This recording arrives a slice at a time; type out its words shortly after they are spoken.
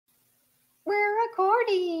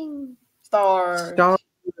recording. Start.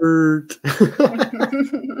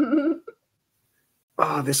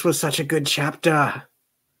 Oh, this was such a good chapter.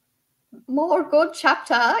 More good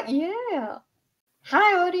chapter. Yeah.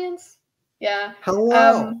 Hi, audience. Yeah.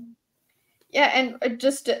 Hello. Yeah, and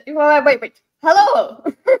just wait. Hello.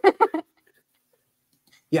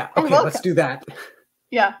 Yeah. And Okay, let's do that.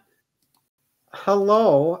 Yeah.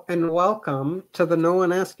 Hello and welcome to the No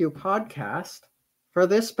One Ask You podcast. For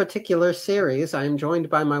this particular series, I am joined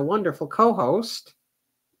by my wonderful co-host,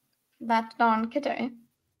 ThatDarnKitteh.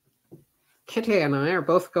 Kitty and I are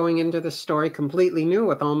both going into the story completely new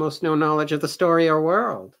with almost no knowledge of the story or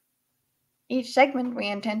world. Each segment, we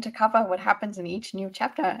intend to cover what happens in each new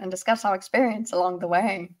chapter and discuss our experience along the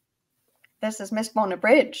way. This is Mistborn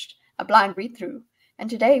Abridged, a blind read-through, and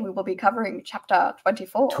today we will be covering chapter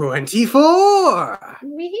 24. 24!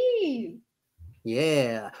 Wee!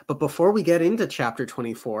 Yeah, but before we get into chapter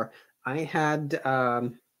 24, I had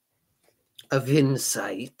an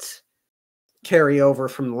insight carry over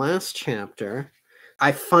from the last chapter.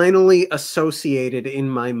 I finally associated in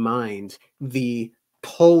my mind the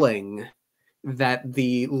pulling that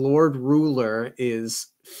the Lord Ruler is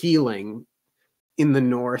feeling in the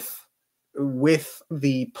north with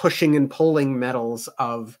the pushing and pulling metals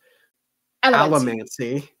of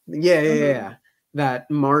allomancy. Yeah, that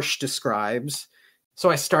Marsh describes. So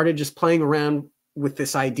I started just playing around with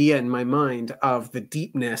this idea in my mind of the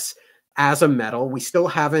deepness as a metal. We still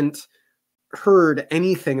haven't heard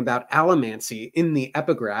anything about allomancy in the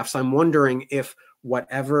epigraphs. I'm wondering if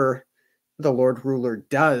whatever the Lord Ruler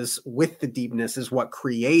does with the deepness is what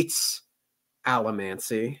creates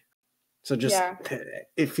allomancy. So just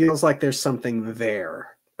it feels like there's something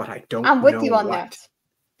there, but I don't know. I'm with you on that.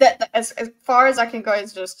 That as far as I can go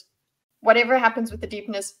is just whatever happens with the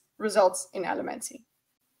deepness results in allomancy.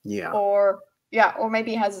 Yeah. Or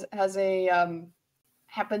maybe has a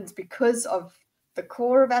happens because of the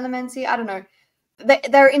core of allomancy. I don't know.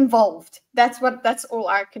 They're involved. That's all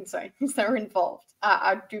I can say. Is they're involved.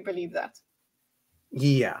 I do believe that.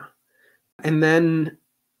 Yeah. And then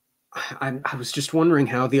I was just wondering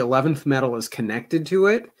how the 11th metal is connected to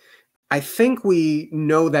it. I think we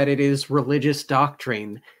know that it is religious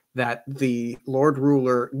doctrine that the Lord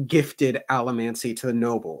Ruler gifted allomancy to the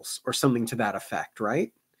nobles or something to that effect,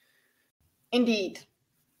 right? Indeed.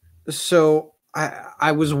 So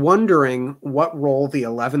I was wondering what role the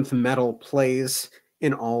 11th metal plays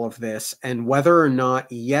in all of this and whether or not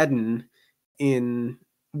Yedden, in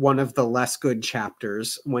one of the less good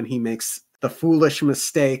chapters, when he makes the foolish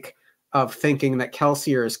mistake of thinking that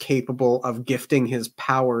Kelsier is capable of gifting his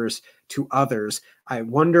powers to others, I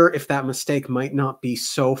wonder if that mistake might not be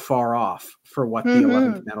so far off for what the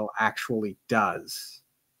 11th metal actually does.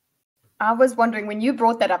 I was wondering when you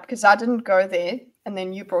brought that up, because I didn't go there, and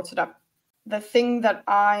then you brought it up. The thing that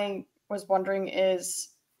I was wondering is,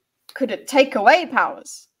 could it take away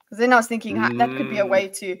powers? Because then I was thinking that could be a way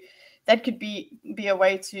to,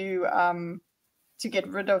 to get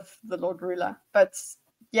rid of the Lord Ruler. But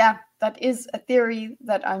yeah, that is a theory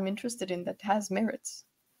that I'm interested in that has merits.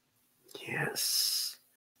 Yes.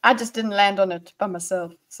 I just didn't land on it by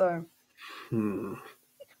myself, so.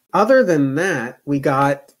 Other than that, we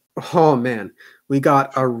got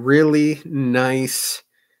a really nice,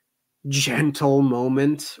 gentle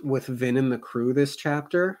moment with Vin and the crew this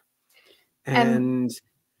chapter. And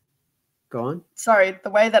go on. Sorry, the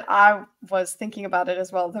way that I was thinking about it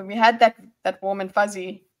as well. Then we had that warm and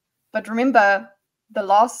fuzzy. But remember,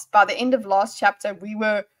 by the end of last chapter, we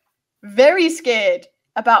were very scared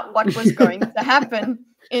about what was going to happen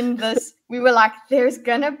in this. We were like, there's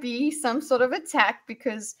gonna be some sort of attack,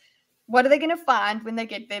 because what are they gonna find when they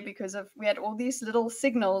get there? Because we had all these little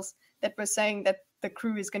signals that were saying that the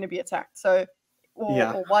crew is going to be attacked. So,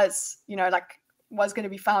 or was going to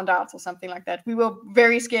be found out or something like that. We were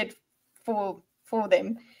very scared for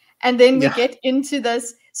them. And then we get into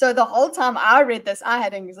this. So the whole time I read this, I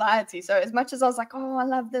had anxiety. So as much as I was like, oh, I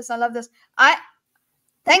love this. I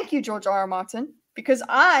thank you, George R.R. Martin, because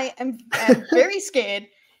I am very scared.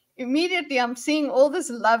 Immediately I'm seeing all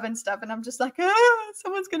this love and stuff, and I'm just like,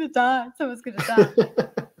 someone's going to die.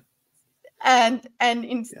 And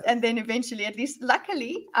then eventually, at least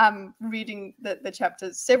luckily, I'm reading the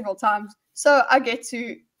chapters several times, so I get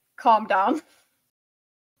to calm down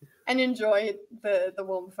and enjoy the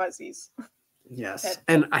warm fuzzies. Yes,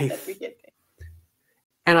 we get there.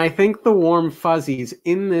 And I think the warm fuzzies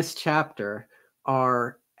in this chapter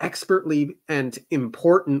are expertly and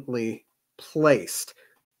importantly placed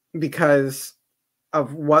because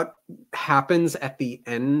of what happens at the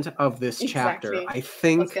end of this chapter. I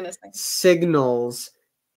think signals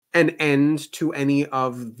an end to any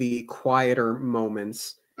of the quieter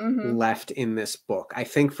moments left in this book. I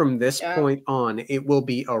think from this point on, it will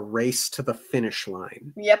be a race to the finish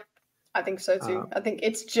line. Yep, I think so too. I think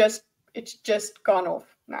it's just gone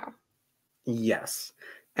off now. Yes.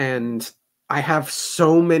 And I have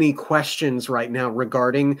so many questions right now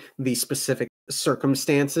regarding the specific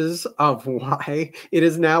circumstances of why it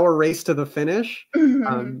is now a race to the finish.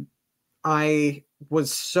 I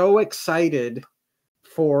was so excited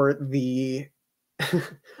for the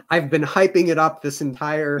I've been hyping it up this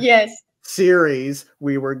entire series.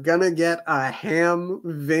 We were gonna get a Ham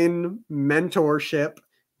Vin mentorship,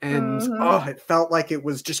 and it felt like it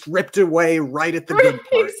was just ripped away right at the good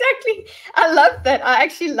part. Exactly. I love that. I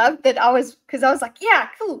actually loved that. I was like, yeah,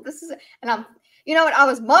 cool. This is, and you know what? I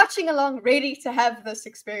was marching along ready to have this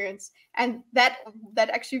experience, and that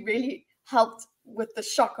actually really helped with the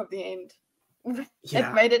shock of the end.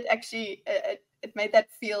 It made it actually. It made that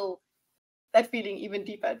feeling even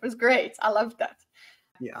deeper. It was great. I loved that.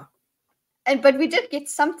 Yeah. But we did get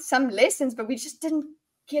some lessons, but we just didn't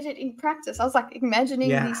get it in practice. I was like imagining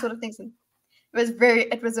these sort of things, and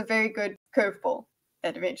it was a very good curveball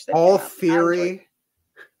that eventually all theory,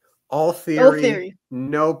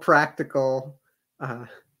 no practical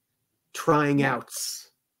trying outs.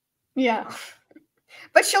 Yeah.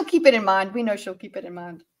 But she'll keep it in mind. We know she'll keep it in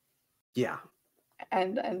mind. Yeah.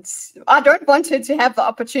 And I don't want her to have the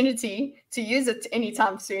opportunity to use it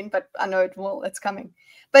anytime soon, but I know it will. It's coming.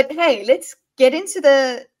 But hey, let's get into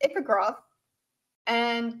the epigraph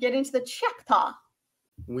and get into the chapter.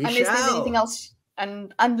 Unless there's anything else,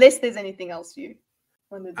 and unless there's anything else you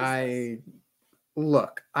want to discuss.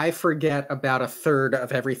 Look, I forget about a third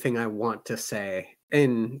of everything I want to say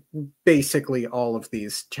in basically all of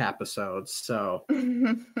these chapisodes. So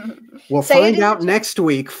we'll find out next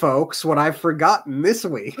week, folks, what I've forgotten this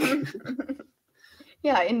week.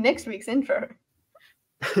 Yeah, in next week's intro.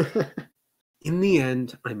 In the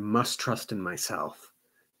end, I must trust in myself.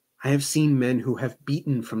 I have seen men who have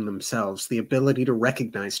beaten from themselves the ability to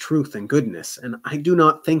recognize truth and goodness, and I do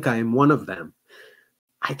not think I am one of them.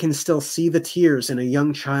 I can still see the tears in a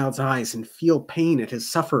young child's eyes and feel pain at his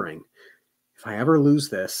suffering. If I ever lose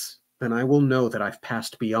this, then I will know that I've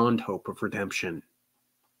passed beyond hope of redemption.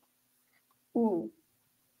 Ooh.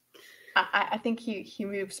 I think he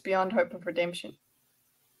moves beyond hope of redemption.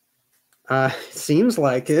 Seems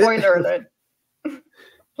like it. Spoiler alert.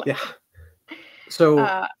 Yeah.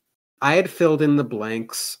 So I had filled in the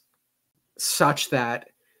blanks such that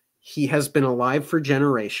he has been alive for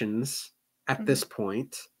generations at this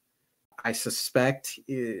point. I suspect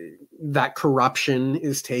that corruption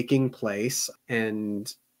is taking place,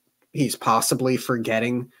 and he's possibly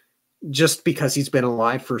forgetting, just because he's been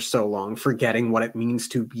alive for so long, forgetting what it means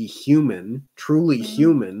to be human, truly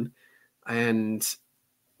human, and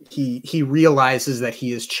he realizes that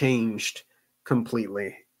he has changed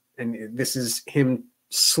completely, and this is him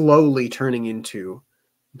slowly turning into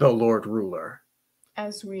the Lord Ruler,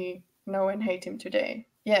 as we know and hate him today.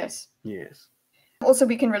 Yes. Yes. Also,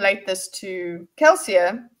 we can relate this to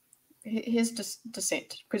Kelsier, his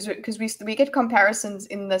descent, because we get comparisons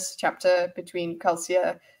in this chapter between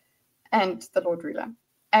Kelsier and the Lord Ruler,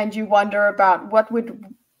 and you wonder about what would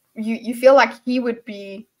you feel like he would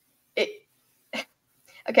be.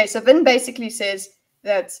 Okay, so Vin basically says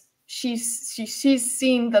that she's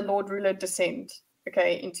seen the Lord Ruler descend,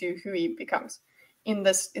 okay, into who he becomes in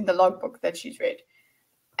the logbook that she's read,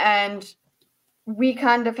 and we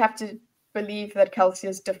kind of have to believe that Kelsier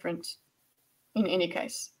is different in any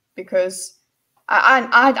case, because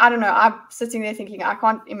I don't know. I'm sitting there thinking I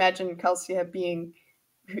can't imagine Kelsier being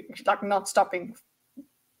like not stopping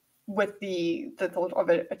with the thought of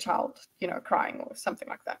a child, crying or something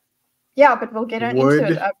like that. Yeah, but we'll get into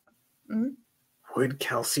it. Would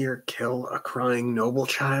Kelsier kill a crying noble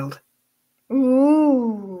child?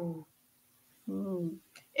 Ooh.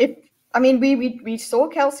 We saw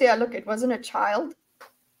Kelsier. Look, it wasn't a child,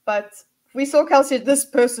 but we saw Kelsier. This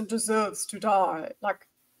person deserves to die. Like,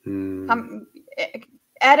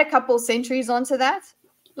 add a couple centuries onto that,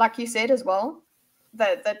 like you said as well.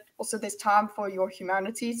 That also there's time for your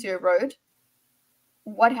humanity to erode.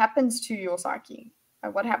 What happens to your psyche?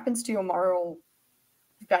 What happens to your moral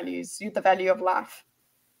values, the value of life?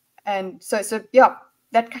 And so yeah,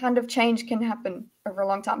 that kind of change can happen over a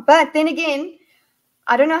long time. But then again,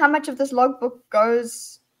 I don't know how much of this logbook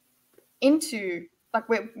goes into, like,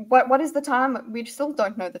 what is the time? We still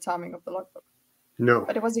don't know the timing of the logbook. No.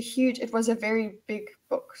 But it was a very big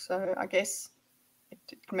book. So I guess it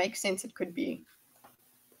makes sense. It could be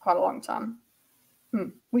quite a long time.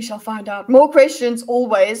 We shall find out. More questions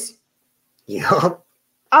always. Yeah.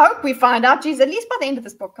 I hope we find out. Geez, at least by the end of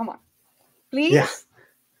this book. Come on. Please? Yeah.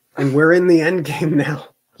 And we're in the end game now.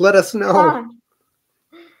 Let us know. Come on.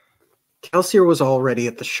 Kelsier was already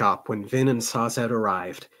at the shop when Vin and Sazed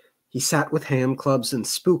arrived. He sat with ham clubs and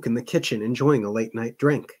Spook in the kitchen enjoying a late-night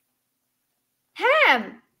drink.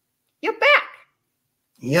 Ham! You're back!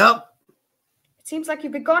 Yup. It seems like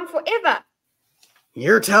you've been gone forever.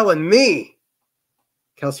 You're telling me.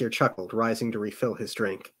 Kelsier chuckled, rising to refill his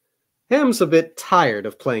drink. Ham's a bit tired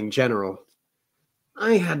of playing general.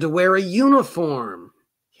 I had to wear a uniform,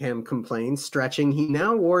 Ham complained, stretching. He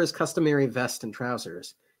now wore his customary vest and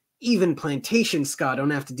trousers. Even plantation ska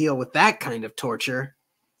don't have to deal with that kind of torture.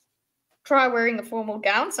 Try wearing a formal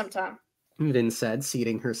gown sometime, Vin said,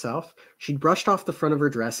 seating herself. She'd brushed off the front of her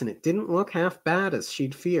dress, and it didn't look half bad as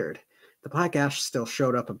she'd feared. The black ash still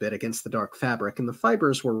showed up a bit against the dark fabric, and the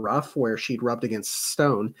fibers were rough where she'd rubbed against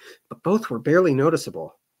stone, but both were barely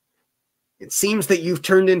noticeable. It seems that you've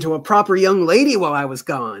turned into a proper young lady while I was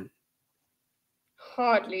gone.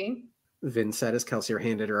 Hardly, Vin said as Kelsier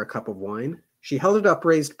handed her a cup of wine. She held it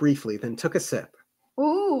upraised briefly, then took a sip.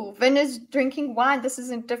 Ooh, Vin is drinking wine. This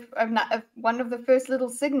isn't one of the first little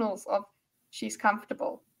signals of she's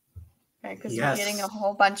comfortable. Okay, because Yes. we're getting a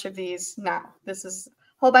whole bunch of these now. This is a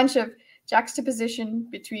whole bunch of juxtaposition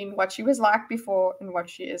between what she was like before and what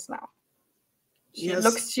she is now.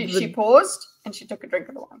 She paused and she took a drink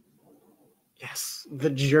of the wine. Yes,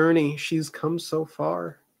 the journey. She's come so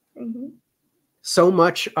far. Mm-hmm. So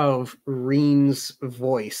much of Reen's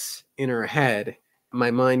voice in her head, my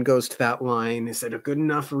mind goes to that line, is it a good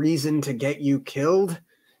enough reason to get you killed?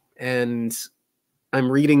 And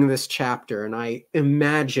I'm reading this chapter, and I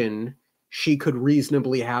imagine she could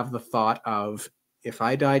reasonably have the thought of, if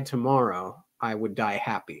I died tomorrow, I would die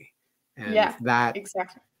happy. And Yeah, that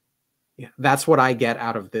exactly. Yeah, that's what I get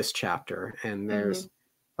out of this chapter. And there's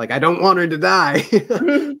like, I don't want her to die,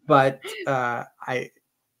 but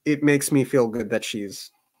it makes me feel good that she's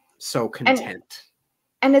so content.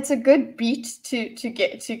 And it's a good beat to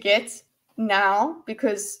get now,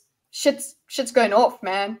 because shit's going off,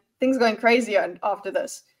 man. Things going crazy after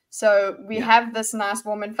this. So we have this nice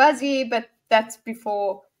warm and fuzzy, but that's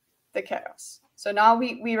before the chaos. So now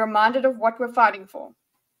we reminded of what we're fighting for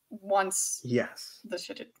once the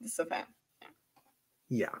shit hits the fan.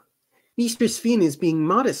 Yeah. Mistress Finn is being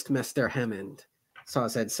modest, Master Hammond,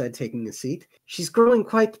 Sazed said, taking a seat. She's growing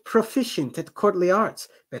quite proficient at courtly arts,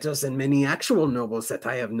 better than many actual nobles that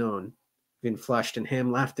I have known. Vin flushed and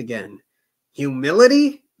Ham laughed again.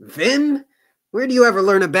 Humility? Vin? Where do you ever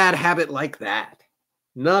learn a bad habit like that?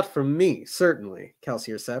 Not from me, certainly,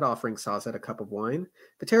 Kelsier said, offering Sazed a cup of wine.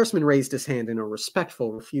 The terraceman raised his hand in a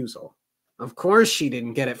respectful refusal. Of course she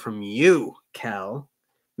didn't get it from you, Kel.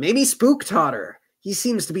 Maybe Spook taught her. He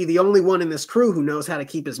seems to be the only one in this crew who knows how to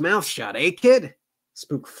keep his mouth shut, eh, kid?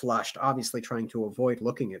 Spook flushed, obviously trying to avoid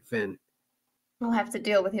looking at Vin. I'll have to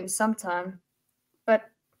deal with him sometime. But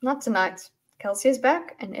not tonight. Kelsey's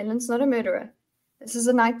back, and Ellen's not a murderer. This is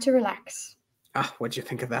a night to relax. What'd you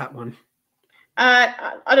think of that one?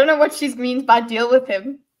 I don't know what she means by deal with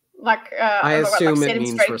him. Like, I assume set it him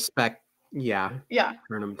means straight. respect. Yeah. Yeah.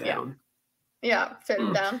 Turn him down. Yeah, turn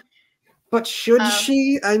him down. But should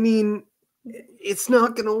she? I mean, it's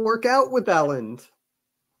not going to work out with Ellen.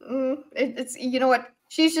 It's you know what?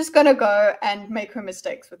 She's just going to go and make her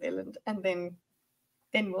mistakes with Ellen, and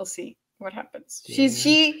then we'll see what happens. Yeah.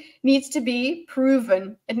 She needs to be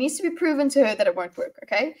proven. It needs to be proven to her that it won't work,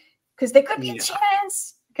 okay? Because there could be a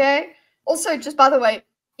chance, okay? Also, just by the way,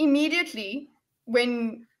 immediately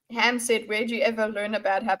when Ham said, where'd you ever learn a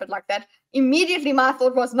bad habit like that? Immediately my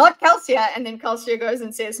thought was, not Kelsier. And then Kelsier goes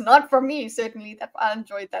and says, not from me. Certainly, that I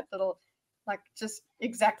enjoyed that little, like, just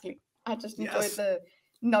exactly. I just enjoyed the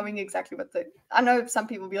knowing exactly what I know some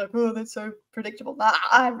people be like, oh, that's so predictable. No,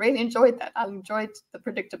 I really enjoyed that. I enjoyed the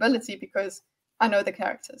predictability because I know the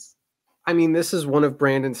characters. I mean, this is one of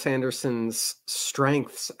Brandon Sanderson's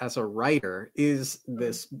strengths as a writer, is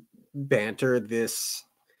this banter, this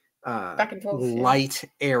back and forth, light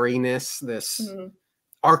airiness, this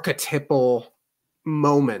archetypal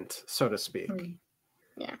moment, so to speak.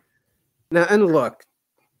 Yeah. Now, and look,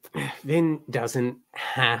 Vin doesn't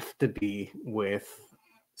have to be with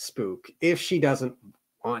Spook if she doesn't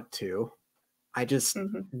want to. I just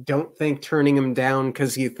don't think turning him down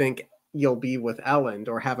because you think you'll be with Ellen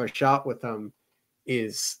or have a shot with him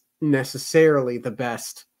is necessarily the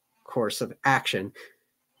best course of action.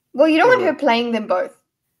 Well, you don't want her playing them both.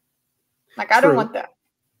 Like, I don't want that.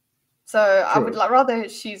 So I would rather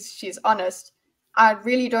she's honest. I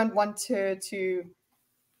really don't want her to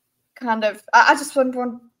kind of... I just want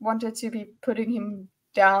her to be putting him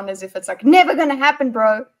down as if it's like, never going to happen,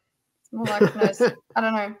 bro. More like knows. I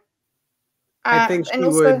don't know. I think she and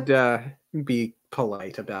also, would be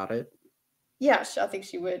polite about it. yeah, I think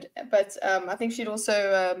she would. But I think she'd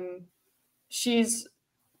also she's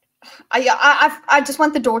I just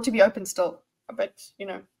want the door to be open still. But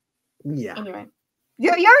Yeah. anyway.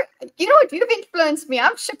 You know what, you've influenced me.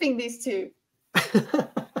 I'm shipping these two.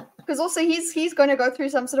 Because also he's going to go through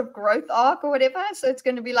some sort of growth arc or whatever. So it's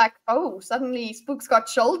going to be like, oh, suddenly Spook's got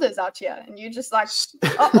shoulders out here. And you're just like,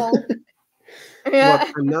 uh-oh.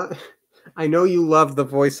 Yeah. Look, I know you love the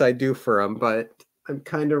voice I do for him, but I'm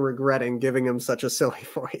kind of regretting giving him such a silly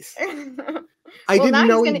voice. I didn't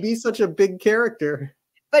know he'd be such a big character.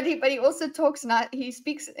 But he also talks now. He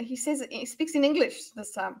speaks in English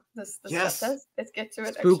this time. This yes. stuff does. Let's get to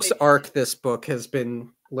it. Spook's arc this book has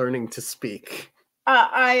been learning to speak.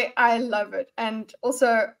 I love it, and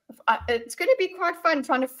also it's going to be quite fun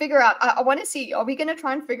trying to figure out. I want to see. Are we going to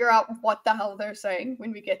try and figure out what the hell they're saying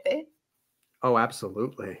when we get there? Oh,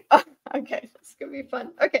 absolutely. Okay, it's going to be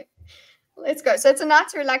fun. Okay, let's go. So it's a night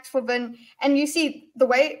to relax for Vin, and you see the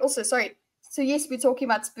way. Also, sorry. So yes, we're talking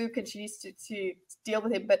about Spook, and she needs to deal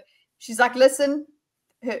with him, but she's like, listen,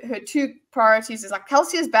 her two priorities is like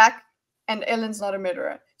Kelsey is back, and Ellen's not a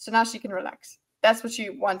murderer, so now she can relax. That's what she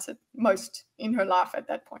wanted most in her life at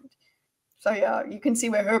that point. So yeah, you can see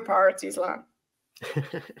where her priorities lie.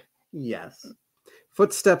 Yes.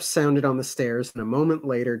 Footsteps sounded on the stairs, and a moment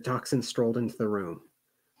later, Dachshund strolled into the room.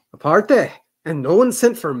 A party? And no one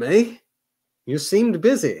sent for me? You seemed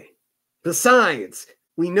busy. Besides,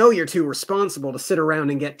 we know you're too responsible to sit around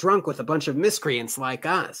and get drunk with a bunch of miscreants like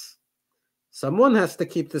us. Someone has to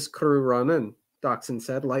keep this crew running, Dachshund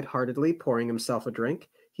said lightheartedly, pouring himself a drink.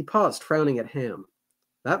 He paused, frowning at Ham.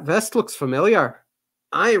 That vest looks familiar.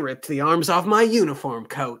 I ripped the arms off my uniform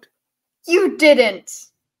coat. You didn't,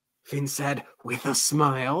 Finn said with a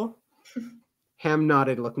smile. Ham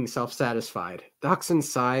nodded, looking self-satisfied. Dachshund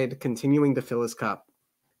sighed, continuing to fill his cup.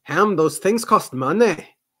 Ham, those things cost money.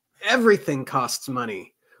 Everything costs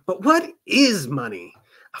money. But what is money?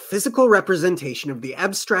 A physical representation of the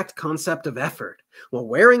abstract concept of effort. Well,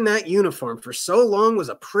 wearing that uniform for so long was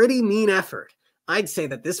a pretty mean effort. I'd say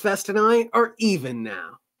that this vest and I are even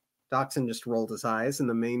now. Dachshund just rolled his eyes. In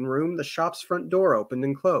the main room, the shop's front door opened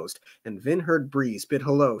and closed, and Vin heard Breeze bid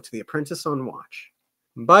hello to the apprentice on watch.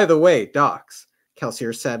 By the way, Docs,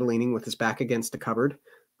 Kelsier said, leaning with his back against a cupboard,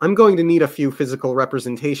 I'm going to need a few physical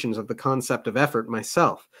representations of the concept of effort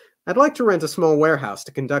myself. I'd like to rent a small warehouse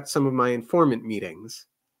to conduct some of my informant meetings.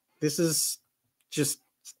 This is just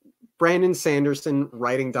Brandon Sanderson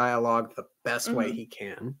writing dialogue the best way he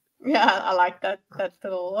can. Yeah, I like that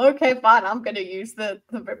little, okay, fine, I'm going to use the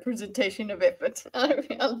representation of effort. That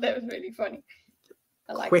was really funny.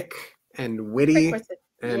 I like Quick it. And witty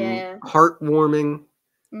and heartwarming.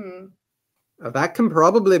 Mm. That can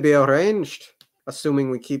probably be arranged,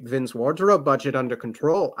 assuming we keep Vin's wardrobe budget under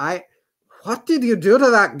control. What did you do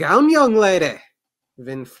to that gown, young lady?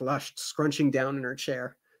 Vin flushed, scrunching down in her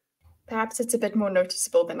chair. Perhaps it's a bit more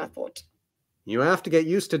noticeable than I thought. You have to get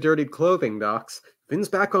used to dirtied clothing, Docs. Vin's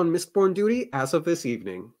back on Mistborn duty as of this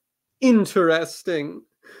evening. Interesting.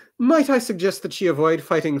 Might I suggest that she avoid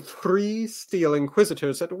fighting 3 Steel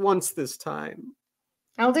Inquisitors at once this time?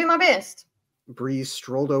 I'll do my best. Breeze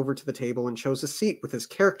strolled over to the table and chose a seat with his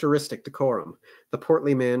characteristic decorum. The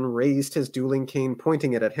portly man raised his dueling cane,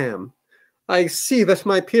 pointing it at Ham. I see that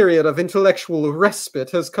my period of intellectual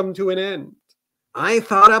respite has come to an end. I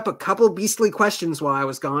thought up a couple beastly questions while I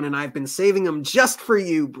was gone, and I've been saving them just for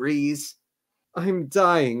you, Breeze. I'm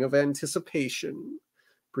dying of anticipation,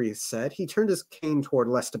 Breeze said. He turned his cane toward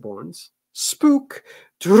Lestiborn's. Spook,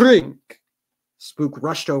 drink. Spook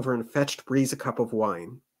rushed over and fetched Breeze a cup of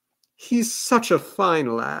wine. He's such a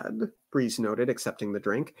fine lad, Breeze noted, accepting the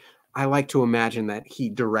drink. I like to imagine that he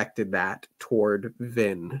directed that toward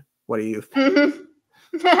Vin. What do you think?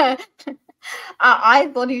 I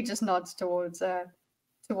thought he just nods towards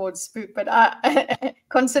Spook, but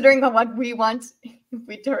considering what we want,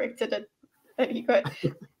 we directed it. He could.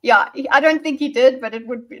 Yeah, I don't think he did, but it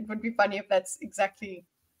would be funny if that's exactly,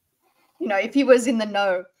 if he was in the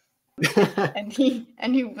know, and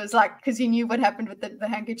he was like, because he knew what happened with the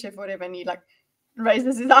handkerchief or whatever, and he like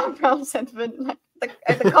raises his eyebrows and like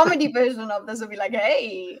the comedy version of this would be like,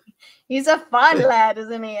 hey, he's a fun lad,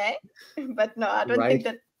 isn't he? Eh? But no, I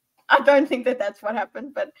don't think that that's what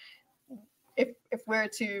happened. But if we're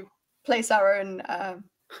to place our own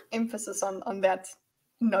emphasis on that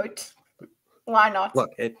note, why not?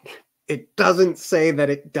 Look, it doesn't say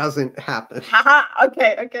that it doesn't happen. Haha,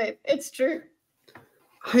 okay, it's true.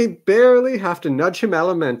 I barely have to nudge him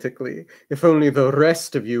alimentically. If only the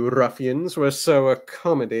rest of you ruffians were so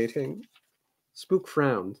accommodating. Spook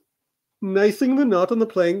frowned. Nicing the knot on the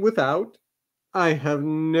playing without? I have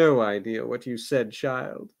no idea what you said,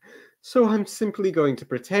 child. So I'm simply going to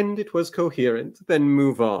pretend it was coherent, then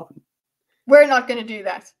move on. We're not going to do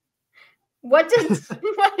that. What does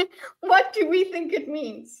what do we think it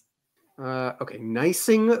means? Okay,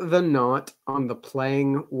 nicing the knot on the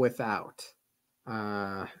playing without.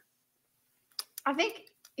 I think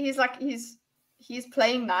he's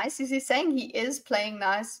playing nice. Is he saying he is playing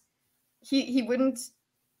nice? He wouldn't.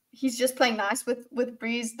 He's just playing nice with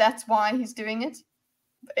Breeze. That's why he's doing it.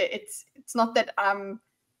 It's not that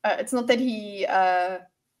it's not that he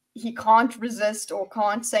can't resist or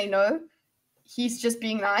can't say no. He's just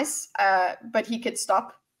being nice. But he could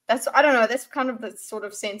stop. I don't know. That's kind of the sort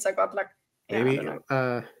of sense I got. Like, yeah, maybe. I don't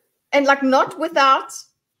know. And like not without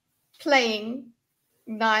playing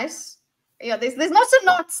nice. Yeah, there's lots of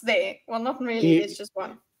knots there. Well, not really. There's just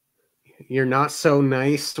one. You're not so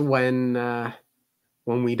nice when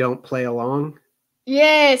we don't play along.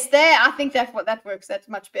 Yes, there. I think that works. That's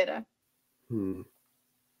much better.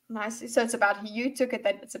 Nice. So it's about you took it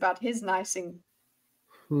that it's about his nicing.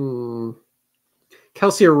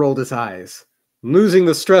 Kelsier rolled his eyes, losing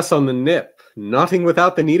the stress on the nip, knotting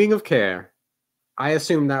without the needing of care. I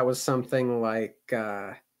assume that was something like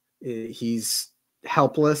he's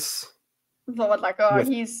helpless. What, like,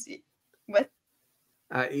 he's with?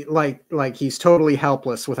 Like he's totally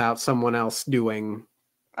helpless without someone else doing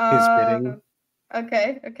his bidding.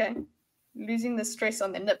 Okay. Losing the stress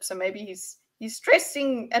on the nip, so maybe he's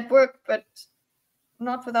stressing at work, but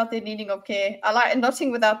not without the needing of care. I like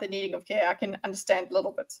knotting without the needing of care. I can understand a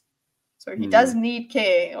little bit. So he does need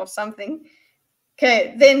care or something.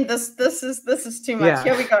 Okay, then this is too much. Yeah.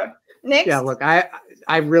 Here we go. Next. Yeah, look,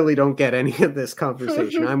 I really don't get any of this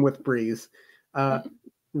conversation. I'm with Breeze.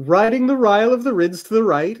 Riding the ryle of the rids to the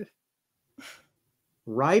right.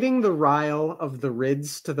 Riding the ryle of the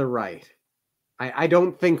rids to the right. I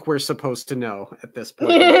don't think we're supposed to know at this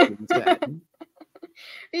point.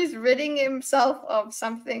 He's ridding himself of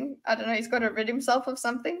something. I don't know. He's got to rid himself of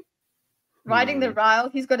something. Riding the ryle.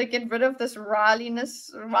 He's got to get rid of this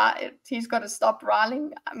riliness. He's got to stop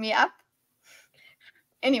riling me up.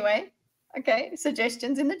 Anyway, okay.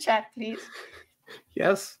 Suggestions in the chat, please.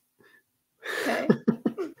 Yes. Okay.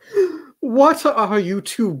 What are you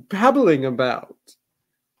two babbling about?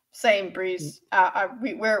 Same, Breeze.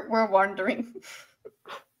 We're wondering.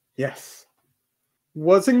 Yes.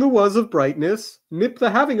 Wasing the was of brightness, nip the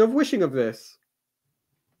having of wishing of this.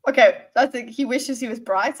 Okay, I think he wishes he was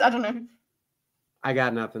bright. I don't know. I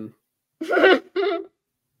got nothing.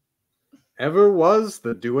 Ever was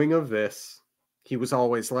the doing of this. He was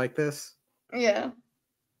always like this. Yeah.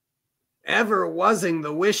 Ever wasing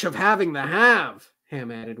the wish of having the have, Ham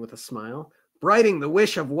added with a smile. Brighting the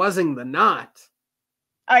wish of wasing the not.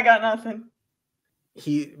 I got nothing.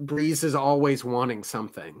 Breeze is always wanting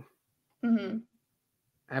something. Mm-hmm.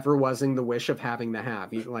 Ever wasing the wish of having the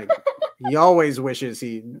have. He always wishes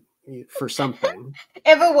he for something.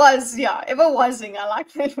 Ever was, yeah. Ever wasing. I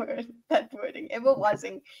like that word. That wording. Ever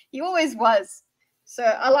wasing. He always was. So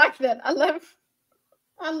I like that. I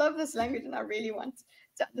love this language, and I really want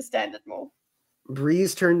to understand it more.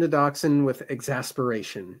 Breeze turned to Dachshund with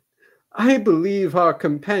exasperation. I believe our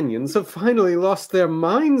companions have finally lost their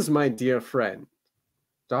minds, my dear friend.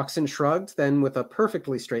 Dachshund shrugged, then with a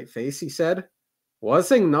perfectly straight face, he said,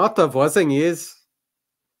 Wasing not of wasing is.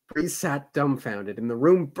 Breeze sat dumbfounded, and the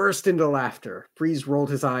room burst into laughter. Breeze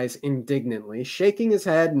rolled his eyes indignantly, shaking his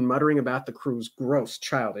head and muttering about the crew's gross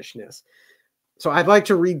childishness. So I'd like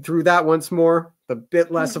to read through that once more, a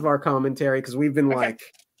bit less of our commentary, because we've been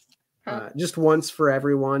just once for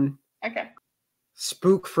everyone. Okay.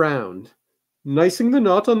 Spook frowned. Nicing the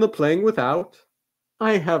knot on the playing without?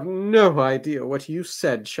 I have no idea what you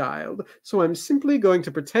said, child, so I'm simply going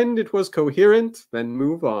to pretend it was coherent, then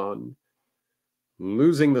move on.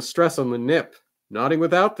 Losing the stress on the nip, nodding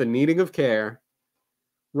without the needing of care.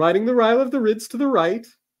 Riding the ryle of the rids to the right?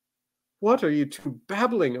 What are you two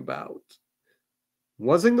babbling about?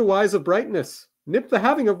 Wasing the wise of brightness, nip the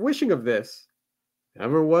having of wishing of this.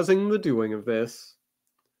 Ever wasing the doing of this.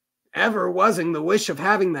 Ever wasing the wish of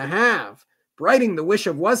having the have, brighting the wish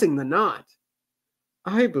of wasing the not.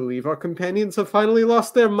 I believe our companions have finally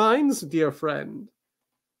lost their minds, dear friend.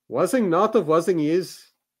 Wasing not of wasing is.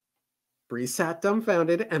 Breeze sat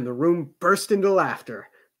dumbfounded, and the room burst into laughter.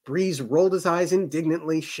 Breeze rolled his eyes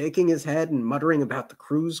indignantly, shaking his head and muttering about the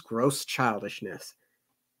crew's gross childishness.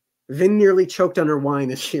 Vin nearly choked on her wine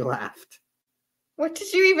as she laughed. What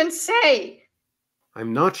did you even say?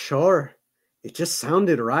 I'm not sure. It just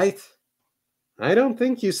sounded right. I don't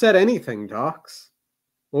think you said anything, Docs.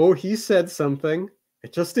 Oh, he said something.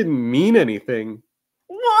 It just didn't mean anything.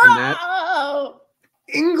 And that Wow!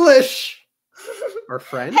 English or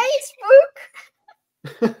French. Hey,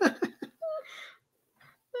 Spook!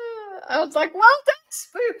 I was like, well done,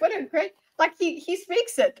 Spook. What a great... Like, he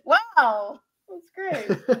speaks it. Wow. That's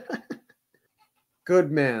great.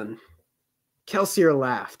 Good man. Kelsier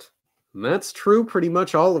laughed. That's true pretty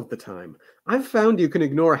much all of the time. I've found you can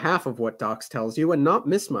ignore half of what Docs tells you and not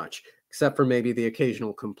miss much, except for maybe the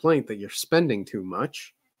occasional complaint that you're spending too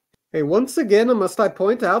much. Hey, once again, must I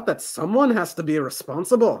point out that someone has to be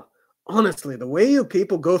responsible. Honestly, the way you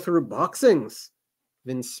people go through boxings.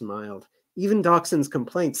 Vince smiled. Even Dockson's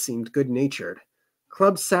complaints seemed good-natured.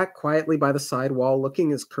 Club sat quietly by the side wall,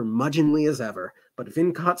 looking as curmudgeonly as ever, but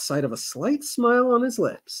Vin caught sight of a slight smile on his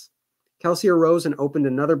lips. Kelsier rose and opened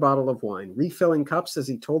another bottle of wine, refilling cups as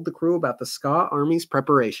he told the crew about the Ska Army's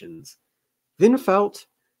preparations. Vin felt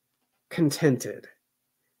contented.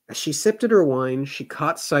 As she sipped at her wine, she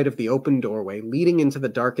caught sight of the open doorway leading into the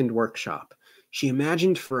darkened workshop. She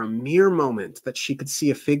imagined for a mere moment that she could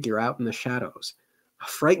see a figure out in the shadows, a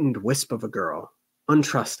frightened wisp of a girl,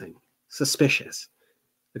 untrusting, suspicious.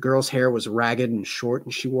 The girl's hair was ragged and short,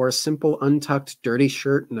 and she wore a simple, untucked, dirty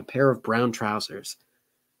shirt and a pair of brown trousers.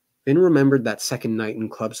 Vin remembered that second night in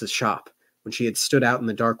Clubs' shop, when she had stood out in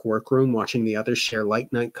the dark workroom watching the others share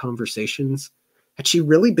late-night conversations. Had she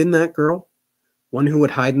really been that girl? One who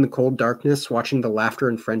would hide in the cold darkness, watching the laughter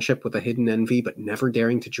and friendship with a hidden envy, but never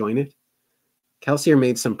daring to join it? Kelsier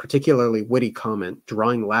made some particularly witty comment,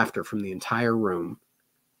 drawing laughter from the entire room.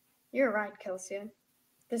 You're right, Kelsier.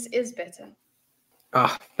 This is better.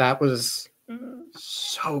 Ah, that was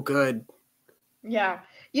so good. Yeah.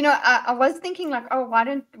 You know, I was thinking like, oh,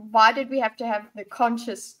 why did we have to have the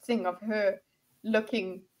conscious thing of her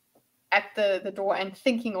looking at the door and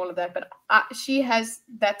thinking all of that? But she has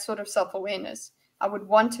that sort of self-awareness. I would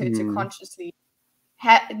want her to consciously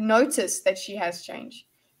notice that she has changed.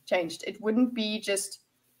 It wouldn't be just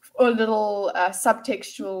a little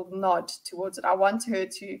subtextual nod towards it. I want her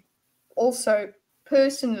to also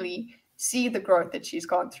personally see the growth that she's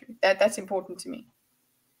gone through. That's important to me.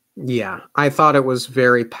 Yeah, I thought it was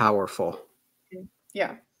very powerful.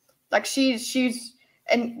 Yeah, like she's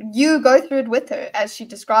and you go through it with her as she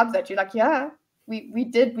describes that. You're like, yeah, we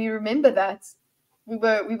remember that. We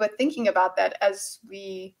were thinking about that as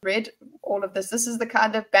we read all of this. This is the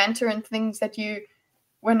kind of banter and things that you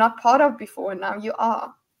were not part of before, and now you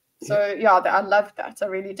are. So yeah, I loved that. I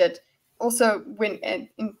really did. Also, when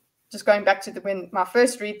just going back to when my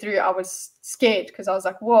first read through, I was scared because I was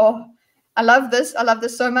like, whoa. I love this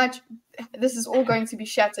so much. This is all going to be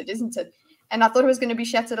shattered, isn't it? And I thought it was going to be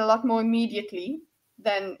shattered a lot more immediately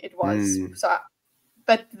than it was.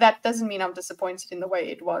 But that doesn't mean I'm disappointed in the way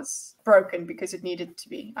it was broken, because it needed to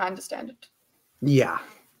be. I understand it. Yeah.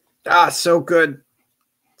 So good.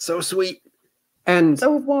 So sweet. And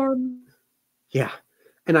so warm. Yeah.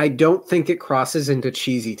 And I don't think it crosses into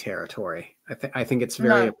cheesy territory. I think it's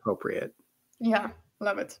very appropriate. Yeah,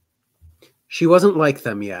 love it. She wasn't like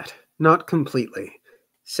them yet. Not completely.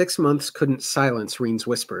 6 months couldn't silence Reen's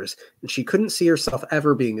whispers, and she couldn't see herself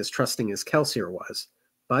ever being as trusting as Kelsier was.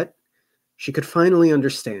 But she could finally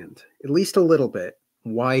understand, at least a little bit,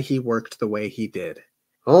 why he worked the way he did.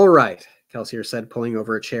 All right, Kelsier said, pulling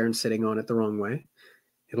over a chair and sitting on it the wrong way.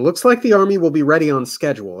 It looks like the army will be ready on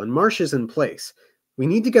schedule, and Marsh is in place. We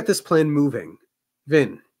need to get this plan moving.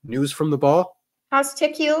 Vin, news from the ball? House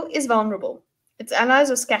Tekiel is vulnerable. Its allies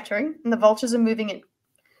are scattering, and the vultures are moving in.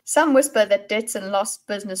 Some whisper that debts and lost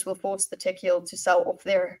business will force the Tekiel to sell off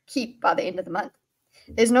their keep by the end of the month.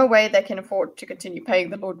 There's no way they can afford to continue paying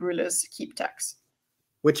the Lord Ruler's keep tax.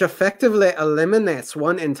 Which effectively eliminates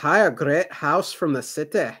one entire great house from the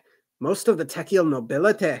city. Most of the Tekiel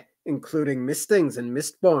nobility, including Mistings and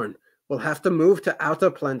Mistborn, will have to move to outer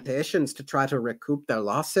plantations to try to recoup their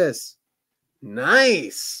losses.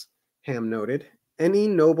 Nice, Ham noted. Any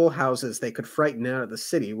noble houses they could frighten out of the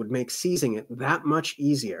city would make seizing it that much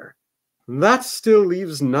easier. That still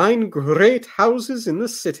leaves 9 great houses in the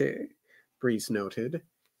city, Breeze noted.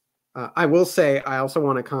 I will say, I also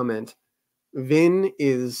want to comment, Vin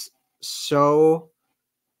is so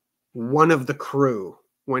one of the crew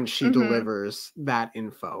when she delivers that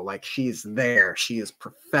info. Like, she's there. She is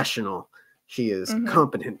professional. She is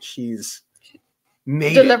competent. She's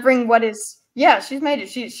made delivering what is... Yeah, she's made it.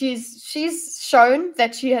 She's shown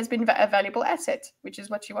that she has been a valuable asset, which is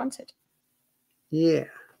what she wanted. Yeah.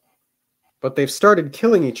 But they've started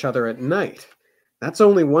killing each other at night. That's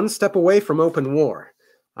only one step away from open war.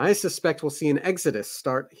 I suspect we'll see an exodus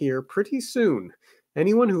start here pretty soon.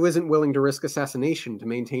 Anyone who isn't willing to risk assassination to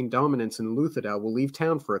maintain dominance in Luthadel will leave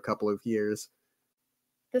town for a couple of years.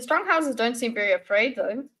 The strong houses don't seem very afraid,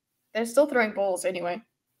 though. They're still throwing balls anyway.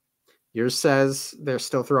 Yours says they're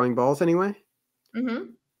still throwing balls anyway?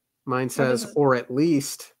 Mm-hmm. Mine What is says, it? or at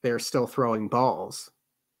least they're still throwing balls.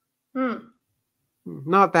 Hmm.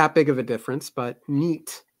 Not that big of a difference, but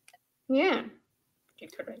neat. Yeah.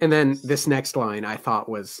 And then this next line I thought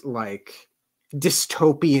was like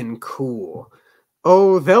dystopian cool.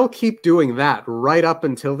 Oh, they'll keep doing that right up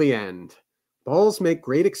until the end. Balls make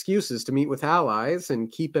great excuses to meet with allies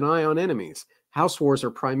and keep an eye on enemies. House wars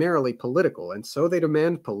are primarily political, and so they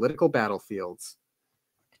demand political battlefields.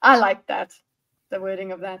 I like that. The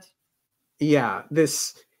wording of that. Yeah,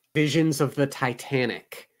 this visions of the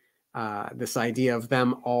Titanic. This idea of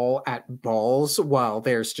them all at balls while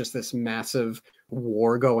there's just this massive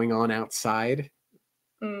war going on outside.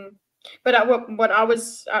 Mm. But what I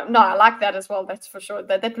was no, I like that as well. That's for sure.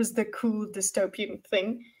 That was the cool dystopian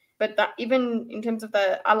thing. But that, even in terms of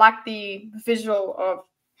I like the visual of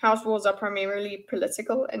house wars are primarily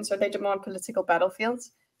political, and so they demand political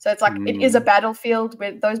battlefields. So it's like it is a battlefield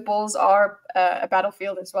where those balls are a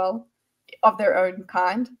battlefield as well, of their own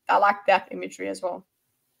kind. I like that imagery as well.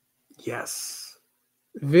 Yes.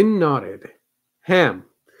 Vin nodded. Ham,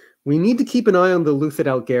 we need to keep an eye on the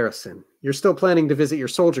Luthadel garrison. You're still planning to visit your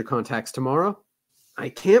soldier contacts tomorrow? I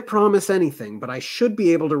can't promise anything, but I should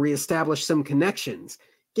be able to reestablish some connections.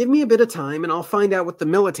 Give me a bit of time and I'll find out what the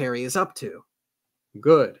military is up to.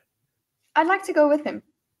 Good. I'd like to go with him.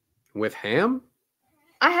 With Ham?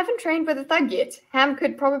 I haven't trained with a thug yet. Ham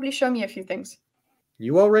could probably show me a few things.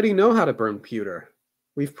 You already know how to burn pewter.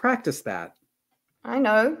 We've practiced that. I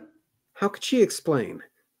know. How could she explain?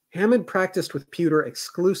 Ham had practiced with pewter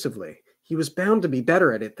exclusively. He was bound to be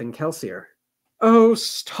better at it than Kelsier. Oh,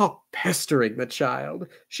 stop pestering the child.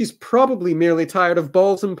 She's probably merely tired of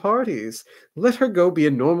balls and parties. Let her go be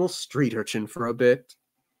a normal street urchin for a bit.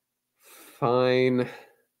 Fine,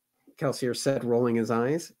 Kelsier said, rolling his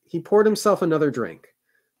eyes. He poured himself another drink.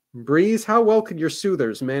 Breeze, how well could your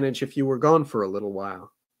soothers manage if you were gone for a little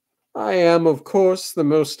while? I am, of course, the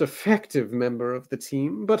most effective member of the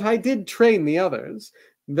team, but I did train the others.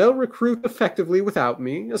 They'll recruit effectively without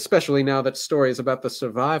me, especially now that stories about the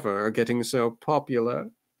Survivor are getting so popular.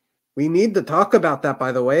 We need to talk about that,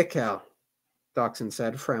 by the way, Cal, Doxson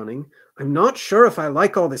said, frowning. I'm not sure if I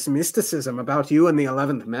like all this mysticism about you and the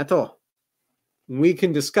 11th Metal. We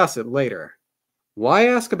can discuss it later. Why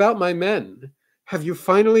ask about my men? Have you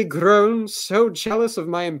finally grown so jealous of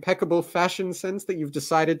my impeccable fashion sense that you've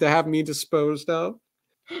decided to have me disposed of?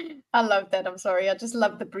 I love that. I'm sorry. I just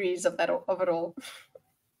love the breeze of it all.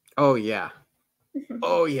 Oh, yeah.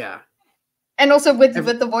 Oh, yeah. And also with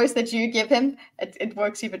the voice that you give him, it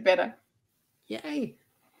works even better. Yay.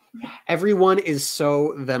 Everyone is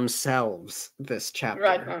so themselves this chapter.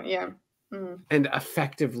 Right, yeah. And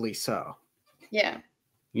effectively so. Yeah.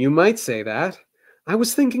 You might say that. I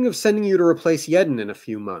was thinking of sending you to replace Yedin in a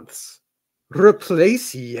few months.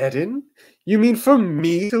 Replace Yedin? You mean for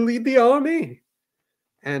me to lead the army?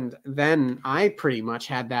 And then I pretty much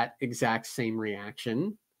had that exact same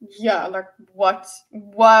reaction. Yeah, like what?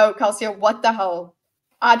 Whoa, Kelsier, what the hell?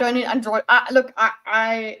 I don't enjoy. Look,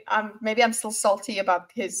 maybe I'm still salty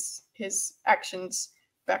about his actions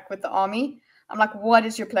back with the army. I'm like, what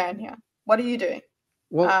is your plan here? What are you doing?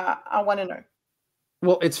 Well, I want to know.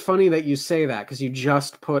 Well, it's funny that you say that because you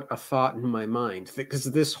just put a thought in my mind. Because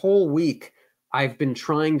this whole week, I've been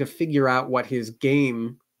trying to figure out what his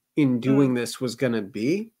game in doing this was going to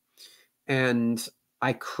be. And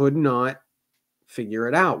I could not figure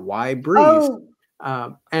it out. Why Breeze?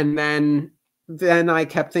 Oh. And then I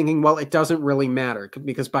kept thinking, well, it doesn't really matter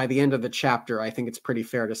because by the end of the chapter, I think it's pretty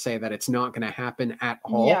fair to say that it's not going to happen at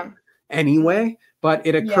all anyway. But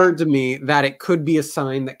it occurred to me that it could be a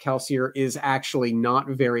sign that Kelsier is actually not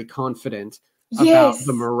very confident about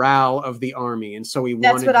the morale of the army. And so he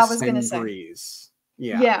wanted to send Breeze.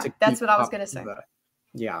 Yeah, that's what I was going to say.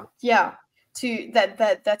 Yeah.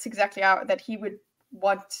 That's exactly how that he would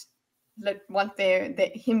want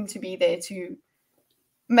him to be there to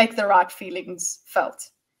make the right feelings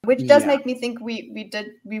felt, which does make me think we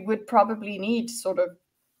would probably need sort of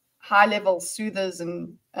high level soothers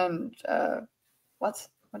and what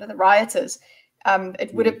are the rioters.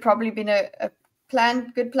 It would have probably been a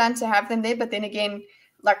good plan to have them there, but then again,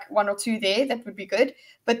 like one or two there, that would be good.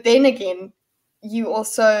 But then again,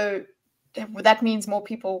 that means more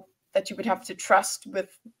people that you would have to trust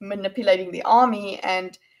with manipulating the army,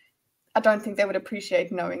 and I don't think they would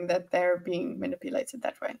appreciate knowing that they're being manipulated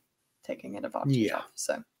that way, taking advantage of.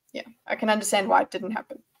 So yeah, I can understand why it didn't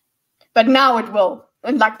happen, but now it will.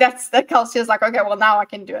 And like that Kelsier's like, okay, well now I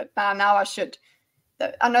can do it. Now I should.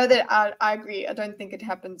 I know that I agree. I don't think it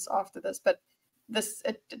happens after this, but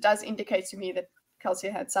it does indicate to me that Kelsey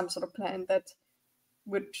had some sort of plan that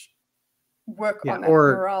would work Yeah, on that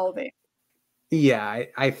or morale there. yeah,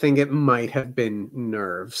 I think it might have been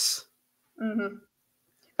nerves. Mm-hmm.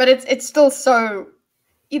 But it's still so.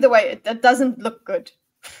 Either way, it doesn't look good.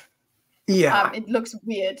 Yeah, It looks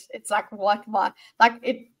weird. It's like what? Like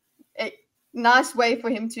it nice way for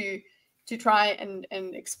him to try and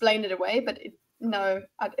explain it away, but no,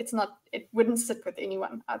 it's not. It wouldn't sit with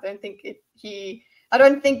anyone. I don't think I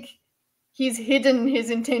don't think he's hidden his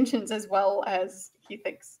intentions as well as he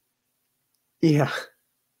thinks. yeah.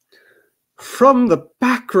 From the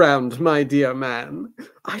background, my dear man.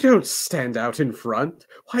 I don't stand out in front.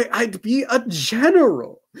 Why, I'd be a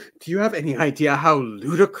general. Do you have any idea how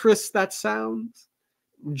ludicrous that sounds?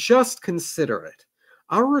 Just consider it.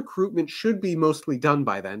 Our recruitment should be mostly done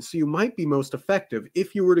by then, so you might be most effective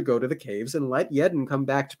if you were to go to the caves and let Yedden come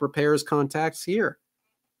back to prepare his contacts here.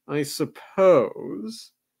 I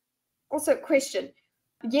suppose. Also, question.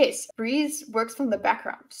 Yes, Breeze works from the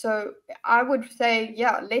background. So I would say,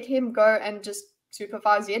 yeah, let him go and just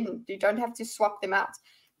supervise Eden. You don't have to swap them out.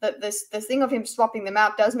 This thing of him swapping them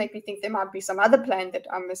out does make me think there might be some other plan that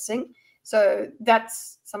I'm missing. So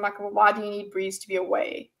I'm like, well, why do you need Breeze to be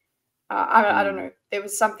away? I don't know. There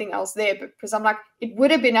was something else there, but because I'm like, it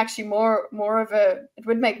would have been actually more of a. It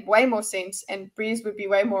would make way more sense, and Breeze would be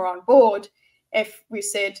way more on board if we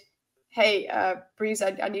said, "Hey, Breeze,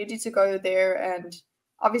 I need you to go there." And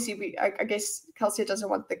obviously, I guess Kelsey doesn't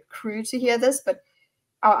want the crew to hear this, but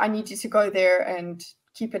I need you to go there and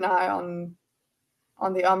keep an eye on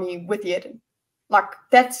the army with Eden. Like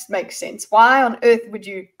that makes sense. Why on earth would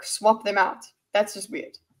you swap them out? That's just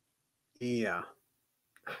weird. Yeah.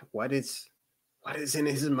 What is in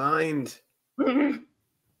his mind?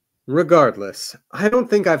 Regardless, I don't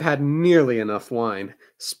think I've had nearly enough wine.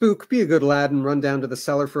 Spook, be a good lad and run down to the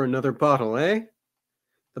cellar for another bottle, eh?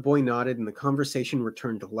 The boy nodded and the conversation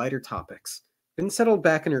returned to lighter topics. Vin settled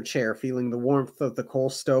back in her chair, feeling the warmth of the coal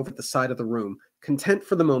stove at the side of the room, content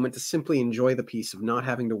for the moment to simply enjoy the peace of not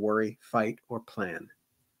having to worry, fight, or plan.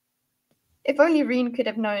 If only Reen could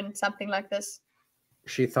have known something like this.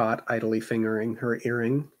 She thought, idly fingering her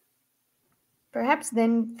earring. Perhaps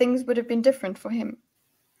then things would have been different for him.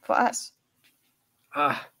 For us.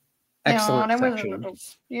 Ah, excellent section.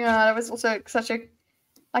 That was also such a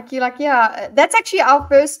that's actually our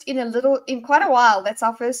first in quite a while. That's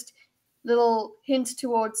our first little hint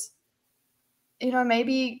towards,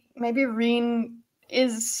 maybe Reen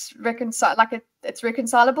is it's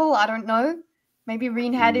reconcilable. I don't know. Maybe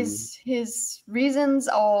Reen had his reasons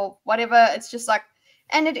or whatever. It's just like,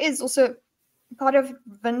 and it is also part of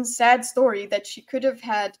Vin's sad story that she could have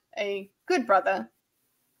had a good brother,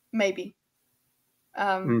 maybe,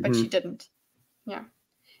 but she didn't. Yeah.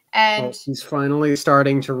 And he's finally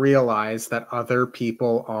starting to realize that other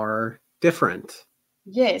people are different.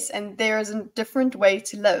 Yes, and there is a different way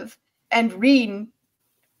to live. And Reen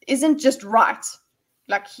isn't just right.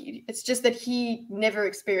 Like it's just that he never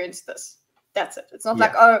experienced this. That's it. It's not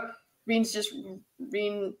like, oh, Reen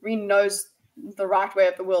knows the right way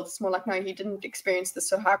of the world. It's more like, no, he didn't experience this,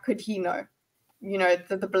 so how could he know?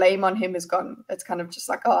 The blame on him is gone. It's kind of just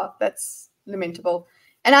like, oh, that's lamentable.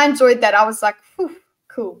 And I enjoyed that. I was like, whew,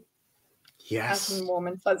 cool. Yes. Nice and warm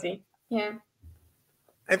and fuzzy. Yeah.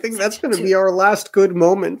 I think that's going to be our last good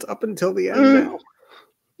moment up until the end now.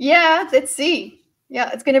 Yeah, let's see. Yeah,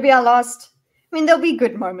 it's going to be our last. I mean, there'll be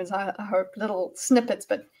good moments, I hope, little snippets,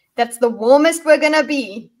 but that's the warmest we're going to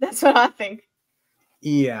be. That's what I think.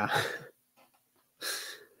 Yeah.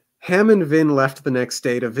 Ham and Vin left the next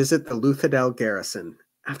day to visit the Luthadel garrison.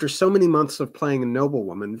 After so many months of playing a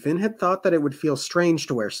noblewoman, Vin had thought that it would feel strange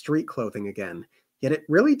to wear street clothing again, yet it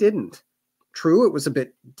really didn't. True, it was a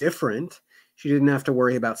bit different. She didn't have to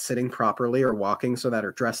worry about sitting properly or walking so that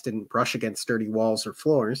her dress didn't brush against dirty walls or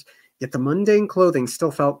floors, yet the mundane clothing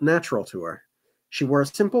still felt natural to her. She wore a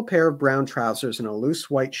simple pair of brown trousers and a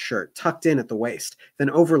loose white shirt tucked in at the waist,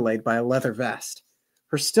 then overlaid by a leather vest.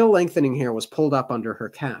 Her still lengthening hair was pulled up under her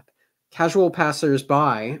cap. Casual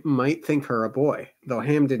passers-by might think her a boy, though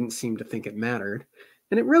Ham didn't seem to think it mattered.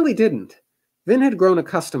 And it really didn't. Vin had grown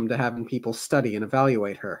accustomed to having people study and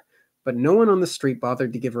evaluate her, but no one on the street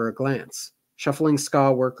bothered to give her a glance. Shuffling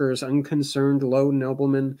ska workers, unconcerned low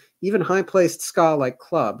noblemen, even high-placed ska-like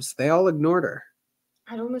clubs, they all ignored her.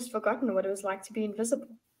 I'd almost forgotten what it was like to be invisible.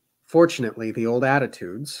 Fortunately, the old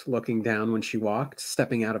attitudes, looking down when she walked,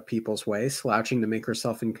 stepping out of people's way, slouching to make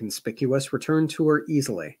herself inconspicuous, returned to her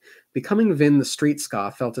easily. Becoming Vin the street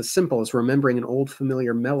ska felt as simple as remembering an old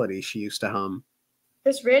familiar melody she used to hum.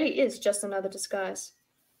 This really is just another disguise.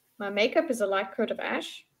 My makeup is a light coat of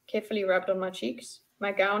ash, carefully rubbed on my cheeks.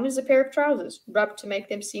 My gown is a pair of trousers, rubbed to make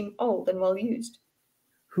them seem old and well used.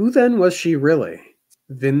 Who then was she really?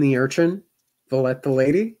 Vin the urchin? Valette the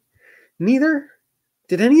lady? Neither?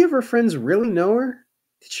 Did any of her friends really know her?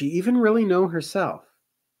 Did she even really know herself?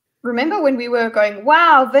 Remember when we were going,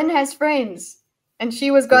 wow, Vin has friends? And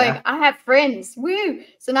she was going, Yeah. I have friends. Woo!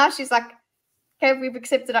 So now she's like, okay, we've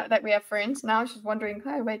accepted that we have friends. Now she's wondering,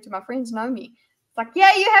 hey, wait, do my friends know me? It's like,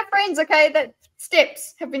 yeah, you have friends, okay? That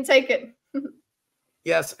steps have been taken.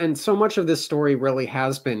 Yes, and so much of this story really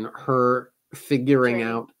has been her figuring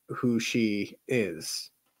Journey. out who she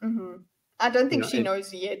is. Mm-hmm. I don't think You know, she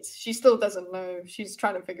knows yet. She still doesn't know. She's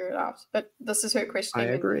trying to figure it out. But this is her I questioning.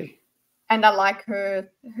 agree. And I like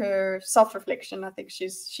her self-reflection. I think she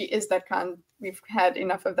is that kind. We've had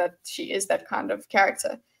enough of that. She is that kind of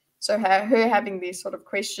character. So her having these sort of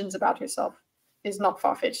questions about herself is not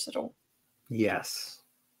far-fetched at all. Yes.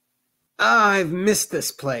 I've missed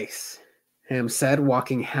this place, Ham said,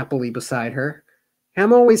 walking happily beside her.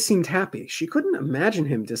 Ham always seemed happy. She couldn't imagine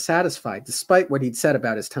him dissatisfied, despite what he'd said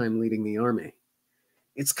about his time leading the army.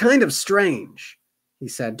 It's kind of strange, he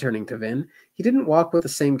said, turning to Vin. He didn't walk with the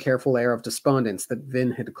same careful air of despondence that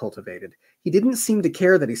Vin had cultivated. He didn't seem to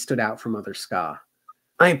care that he stood out from other Ska.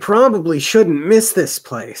 I probably shouldn't miss this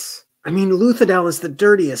place. I mean, Luthadel is the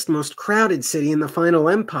dirtiest, most crowded city in the Final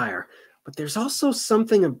Empire, but there's also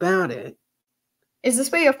something about it. Is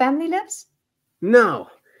this where your family lives? No,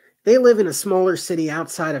 they live in a smaller city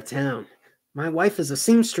outside of town. My wife is a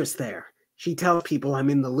seamstress there. She tells people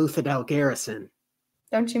I'm in the Luthadel garrison.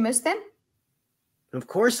 Don't you miss them? Of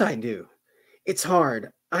course I do. It's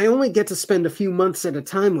hard. I only get to spend a few months at a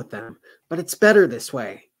time with them, but it's better this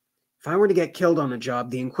way. If I were to get killed on a job,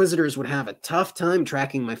 the Inquisitors would have a tough time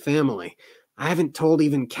tracking my family. I haven't told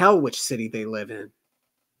even Kel which city they live in.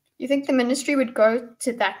 You think the ministry would go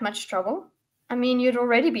to that much trouble? I mean, you'd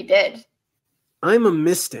already be dead. I'm a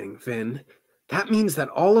misting, Vin. That means that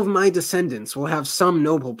all of my descendants will have some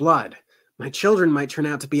noble blood. My children might turn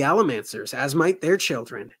out to be Allomancers, as might their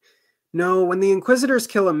children. No, when the Inquisitors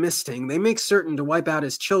kill a misting, they make certain to wipe out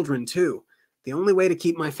his children too. The only way to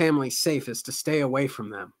keep my family safe is to stay away from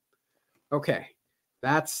them. Okay,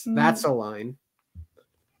 that's a line.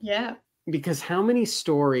 Yeah. Because how many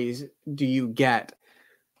stories do you get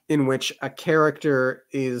in which a character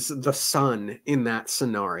is the son in that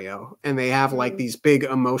scenario, and they have like these big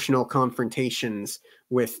emotional confrontations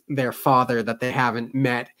with their father that they haven't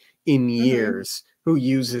met in years, who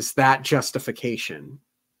uses that justification?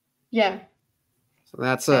 Yeah. So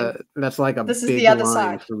that's like a this is big the other line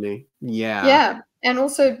side for me. Yeah. Yeah, and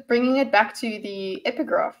also bringing it back to the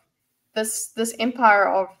epigraph. This empire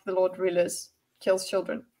of the Lord Rulers kills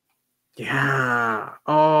children. Yeah.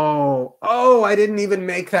 Oh, I didn't even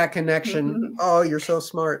make that connection. Oh, you're so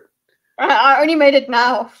smart. I only made it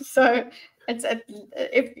now, so it's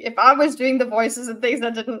if I was doing the voices and things, I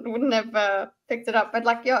wouldn't have picked it up. But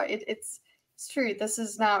like, yeah, it's true. This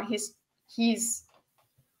is now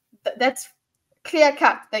that's clear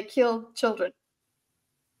cut. They kill children.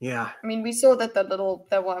 Yeah. I mean, we saw that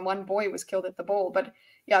the one boy was killed at the ball, but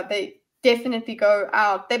yeah, they definitely go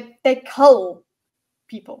out. They cull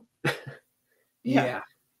people. Yeah.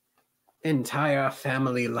 Entire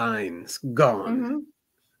family lines gone.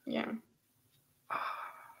 Yeah.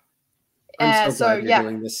 I'm so glad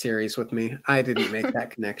you're doing this series with me. I didn't make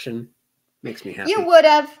that connection. Makes me happy. You would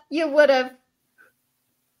have.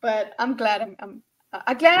 But I'm glad I'm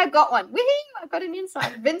glad I got one. Woohoo! I got an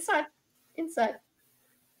insight. Insight.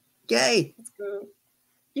 Yay! That's cool.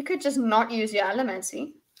 You could just not use your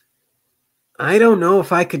allomancy. I don't know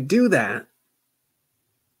if I could do that.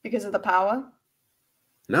 Because of the power?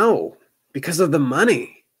 No, because of the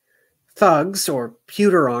money. Thugs, or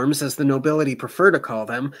pewter arms as the nobility prefer to call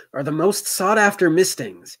them, are the most sought-after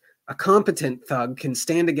mistings. A competent thug can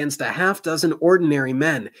stand against a half-dozen ordinary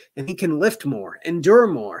men, and he can lift more, endure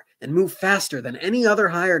more, and move faster than any other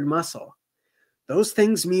hired muscle. Those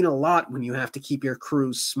things mean a lot when you have to keep your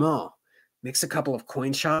crews small. Mix a couple of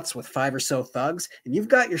coin shots with 5 or so thugs, and you've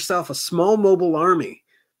got yourself a small mobile army.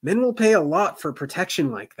 Men will pay a lot for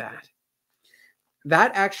protection like that.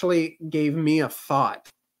 That actually gave me a thought.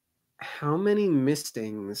 How many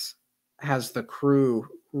mistings has the crew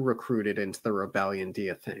recruited into the rebellion, do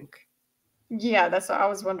you think? Yeah, that's what I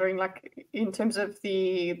was wondering, like, in terms of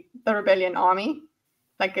the rebellion army,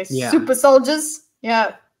 like super soldiers.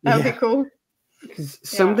 Yeah, that would be cool.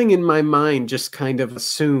 Something in my mind just kind of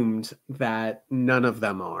assumed that none of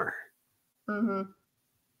them are.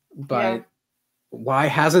 But why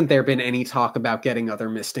hasn't there been any talk about getting other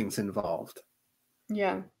mistings involved?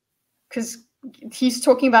 Yeah, because he's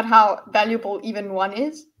talking about how valuable even one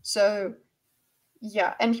is. So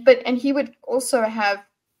yeah, and he would also have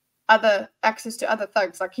other access to other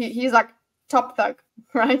thugs. Like he's like top thug,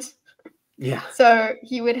 right? Yeah. So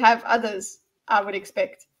he would have others, I would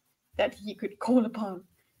expect, that he could call upon.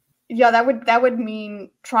 Yeah, that would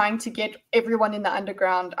mean trying to get everyone in the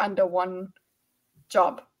underground under one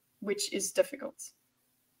job, which is difficult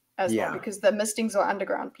as well, because the Mistings are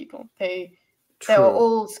underground people. They are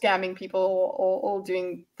all scamming people or all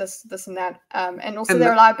doing this and that. And also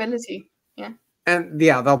their liability. Yeah. And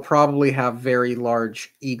yeah, they'll probably have very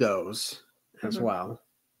large egos as well.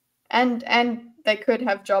 And they could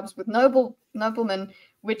have jobs with noblemen,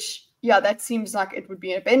 which that seems like it would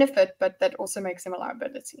be a benefit, but that also makes them a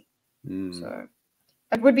liability. So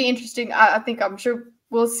it would be interesting. I'm sure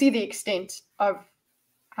we'll see the extent of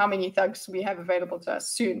how many thugs we have available to us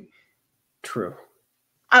soon. True.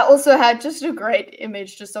 I also had just a great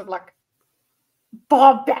image just of like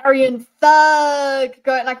barbarian thug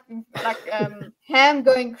going like Ham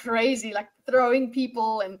going crazy, like throwing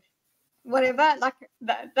people and whatever. Like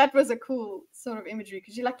that was a cool sort of imagery,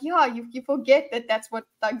 because you're like, you forget that that's what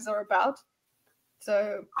thugs are about.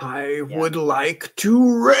 So I would like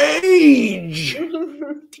to rage.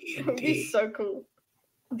 It would be so cool.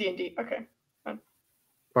 D&D, okay.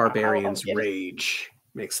 Barbarians rage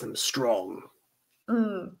makes them strong.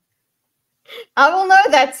 I will know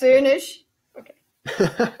that soonish. Okay.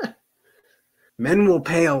 Men will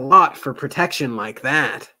pay a lot for protection like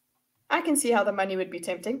that. I can see how the money would be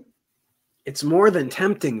tempting. It's more than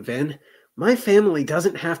tempting, Vin. My family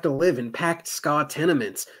doesn't have to live in packed ska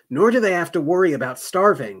tenements, nor do they have to worry about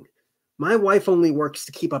starving. My wife only works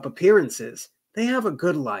to keep up appearances. They have a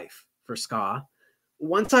good life, for ska.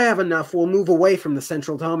 Once I have enough, we'll move away from the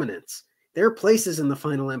central dominance. There are places in the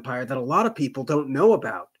Final Empire that a lot of people don't know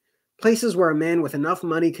about. Places where a man with enough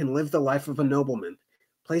money can live the life of a nobleman.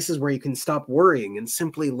 Places where you can stop worrying and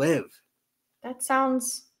simply live. That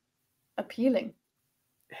sounds appealing.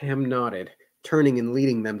 Ham nodded, turning and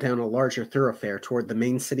leading them down a larger thoroughfare toward the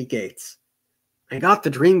main city gates. I got the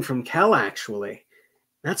dream from Kel, actually.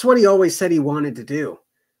 That's what he always said he wanted to do.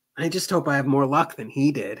 I just hope I have more luck than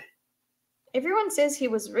he did. Everyone says he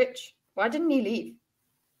was rich. Why didn't he leave?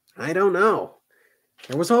 I don't know.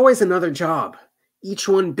 There was always another job, each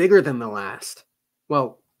one bigger than the last.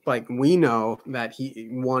 Well, like, we know that he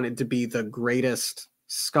wanted to be the greatest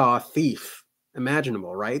ska thief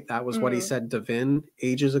imaginable, right? That was what he said to Vin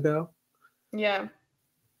ages ago. Yeah.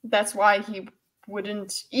 That's why he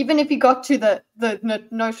wouldn't, even if he got to the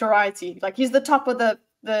notoriety, like he's the top of the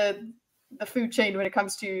food chain when it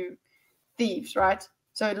comes to thieves, right?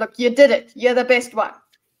 So look, you did it. You're the best one.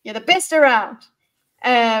 You're the best around.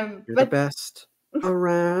 You're the best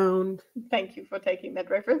around. Thank you for taking that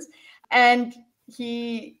reference. And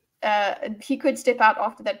he could step out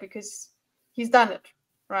after that because he's done it,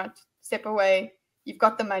 right? Step away. You've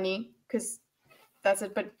got the money because that's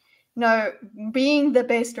it. But no, being the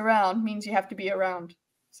best around means you have to be around.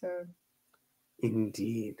 So,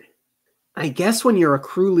 indeed. I guess when you're a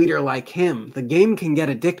crew leader like him, the game can get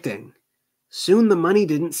addicting. Soon the money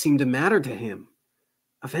didn't seem to matter to him.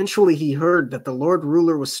 Eventually he heard that the Lord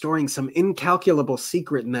Ruler was storing some incalculable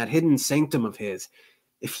secret in that hidden sanctum of his.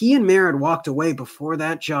 If he and Mare had walked away before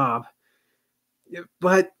that job...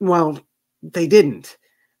 But, well, they didn't.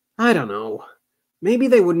 I don't know. Maybe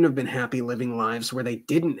they wouldn't have been happy living lives where they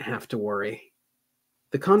didn't have to worry.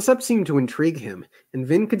 The concept seemed to intrigue him, and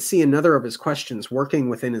Vin could see another of his questions working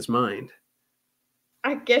within his mind.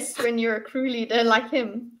 I guess when you're a crew leader like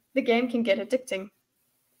him, the game can get addicting.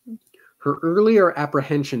 Her earlier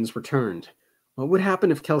apprehensions returned. What would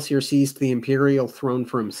happen if Kelsier seized the Imperial throne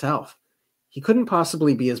for himself? He couldn't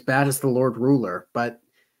possibly be as bad as the Lord Ruler, but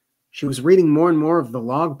she was reading more and more of the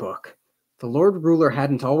logbook. The Lord Ruler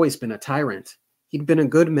hadn't always been a tyrant. He'd been a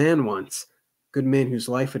good man once. A good man whose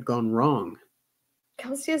life had gone wrong.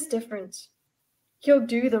 Kelsier's different. He'll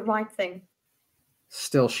do the right thing.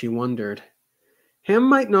 Still, she wondered. Ham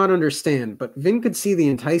might not understand, but Vin could see the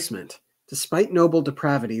enticement. Despite noble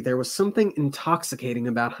depravity, there was something intoxicating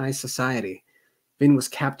about high society. Vin was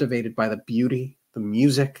captivated by the beauty, the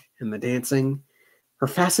music, and the dancing. Her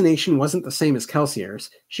fascination wasn't the same as Kelsier's.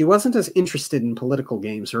 She wasn't as interested in political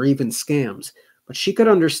games or even scams, but she could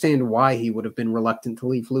understand why he would have been reluctant to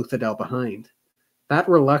leave Luthadel behind. That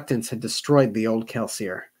reluctance had destroyed the old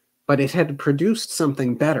Kelsier, but it had produced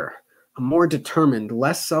something better, a more determined,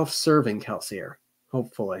 less self-serving Kelsier,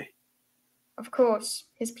 hopefully. Of course,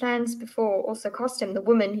 his plans before also cost him the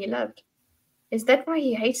woman he loved. Is that why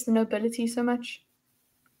he hates the nobility so much?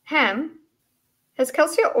 Ham, has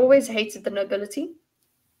Kelsier always hated the nobility?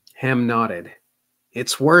 Ham nodded.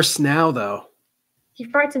 It's worse now, though. He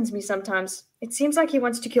frightens me sometimes. It seems like he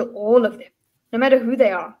wants to kill all of them, no matter who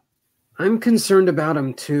they are. I'm concerned about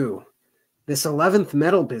him, too. This 11th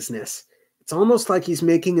metal business. It's almost like he's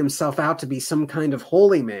making himself out to be some kind of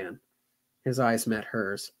holy man. His eyes met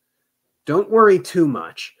hers. Don't worry too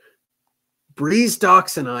much. Breeze,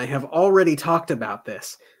 Dox, and I have already talked about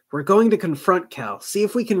this. We're going to confront Kel, see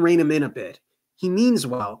if we can rein him in a bit. He means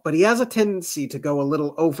well, but he has a tendency to go a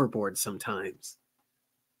little overboard sometimes.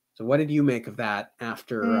 So what did you make of that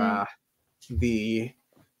after the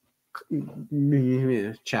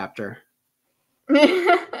chapter?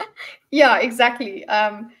 Yeah, exactly.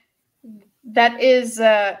 That is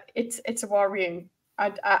it's worrying.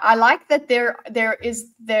 I like that there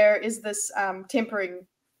is this tempering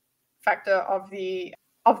factor of the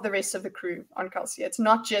rest of the crew on Calcia. It's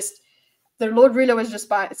not just the Lord Ruler was just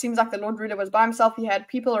by. It seems like the Lord Ruler was by himself. He had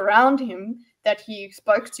people around him that he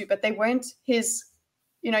spoke to, but they weren't his.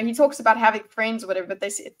 He talks about having friends or whatever, but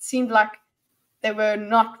it seemed like they were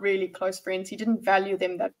not really close friends. He didn't value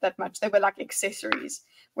them that much. They were like accessories.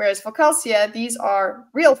 Whereas for Calcia, these are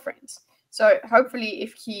real friends. So hopefully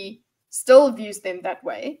if he still views them that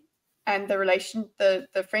way and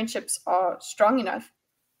the friendships are strong enough,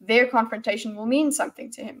 their confrontation will mean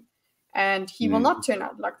something to him. And he will not turn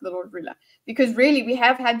out like the Lord Ruler. Because really, we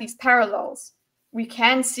have had these parallels. We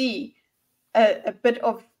can see a bit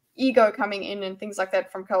of ego coming in and things like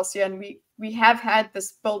that from Calcia. And we have had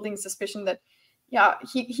this building suspicion that, yeah,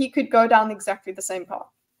 he could go down exactly the same path.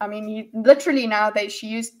 I mean, he literally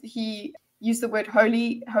he used the word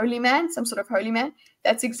holy man, some sort of holy man.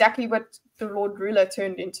 That's exactly what the Lord Ruler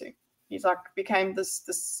turned into. He's became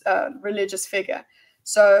this religious figure.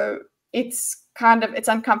 So it's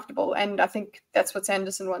uncomfortable. And I think that's what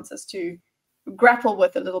Sanderson wants us to grapple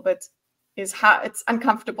with a little bit, is how it's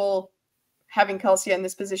uncomfortable having Calcia in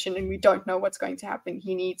this position and we don't know what's going to happen.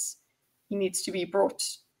 He needs to be brought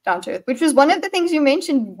down to earth, which was one of the things you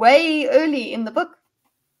mentioned way early in the book.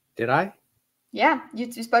 Did I? Yeah,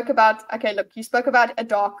 you spoke about, you spoke about a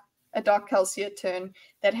dark Calcia turn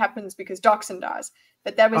that happens because Doxon dies,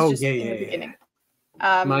 but that was in the beginning.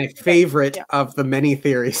 My favorite of the many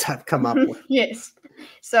theories I've come up with. Yes.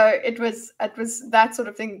 So it was that sort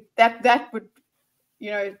of thing that would,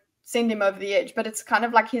 send him over the edge, but it's kind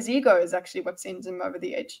of like his ego is actually what sends him over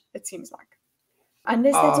the edge, it seems like.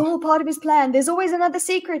 Unless that's all part of his plan. There's always another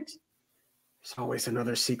secret. There's always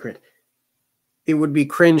another secret. It would be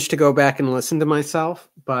cringe to go back and listen to myself,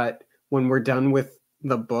 but when we're done with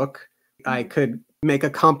the book, I could make a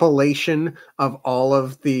compilation of all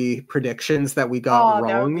of the predictions that we got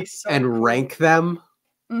wrong and rank them.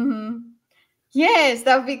 Mm-hmm. Yes,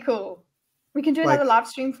 that would be cool. We can do another live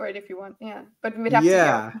stream for it if you want. Yeah, but we'd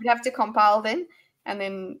have to compile them and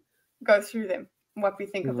then go through them, what we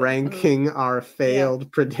think of them. Ranking our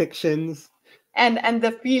failed predictions. And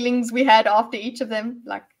the feelings we had after each of them,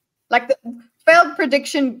 like the failed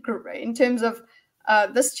prediction in terms of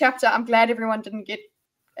this chapter. I'm glad everyone didn't get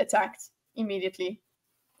attacked immediately.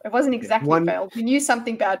 It wasn't exactly failed. We knew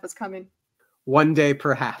something bad was coming. One day,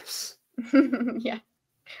 perhaps. Yeah.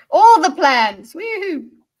 All the plans. Woohoo!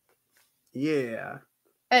 Yeah.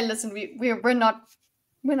 Hey, listen, we're not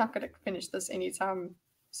going to finish this anytime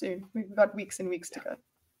soon. We've got weeks and weeks to go.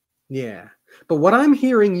 Yeah. But what I'm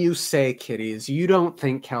hearing you say, Kitty, is you don't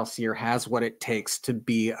think Kelsier has what it takes to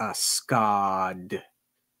be a Scod.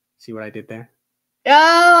 See what I did there? Oh,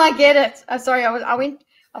 I get it. Sorry, I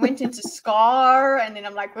went into Scar, and then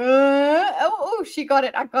I'm like, oh, she got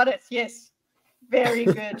it. I got it. Yes. Very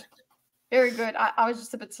good. Very good. I was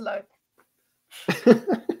just a bit slow.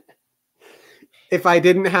 If I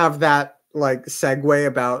didn't have that segue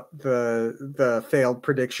about the failed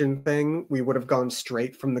prediction thing, we would have gone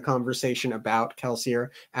straight from the conversation about Kelsier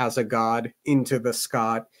as a god into the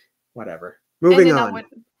Scott. Whatever. Moving on.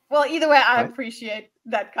 Well, either way, I appreciate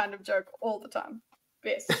that kind of joke all the time.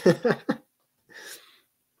 Yes.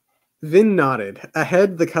 Vin nodded.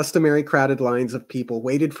 Ahead, the customary crowded lines of people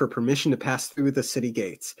waited for permission to pass through the city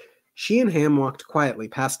gates. She and Ham walked quietly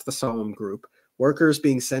past the solemn group, workers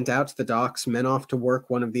being sent out to the docks, men off to work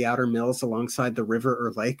one of the outer mills alongside the river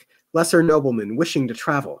or lake, lesser noblemen wishing to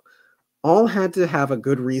travel. All had to have a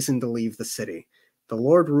good reason to leave the city. The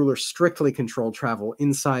Lord Ruler strictly controlled travel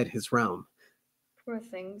inside his realm. Poor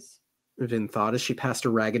things. Vin thought as she passed a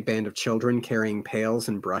ragged band of children carrying pails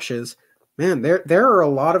and brushes. Man, there are a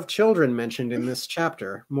lot of children mentioned in this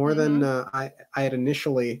chapter, more than I had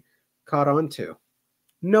initially caught on to.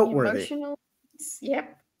 Noteworthy. Emotional.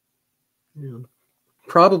 Yep. Yeah.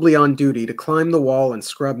 Probably on duty to climb the wall and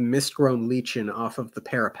scrub mist-grown lichen off of the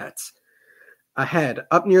parapets. Ahead,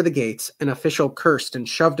 up near the gates, an official cursed and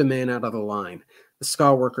shoved a man out of the line. The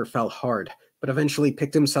ska worker fell hard, but eventually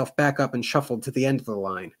picked himself back up and shuffled to the end of the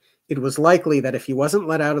line. It was likely that if he wasn't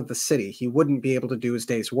let out of the city, he wouldn't be able to do his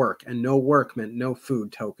day's work, and no work meant no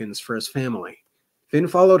food tokens for his family. Vin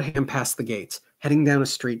followed Ham past the gates, heading down a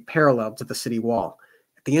street parallel to the city wall,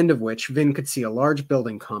 at the end of which Vin could see a large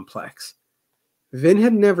building complex. Vin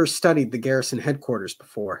had never studied the garrison headquarters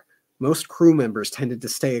before. Most crew members tended to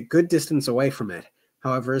stay a good distance away from it.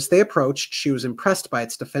 However, as they approached, she was impressed by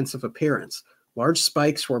its defensive appearance. Large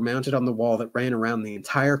spikes were mounted on the wall that ran around the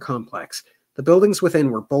entire complex. The buildings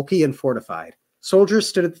within were bulky and fortified. Soldiers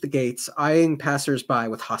stood at the gates, eyeing passers-by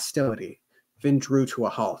with hostility. Vin drew to a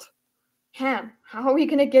halt. Ham, how are we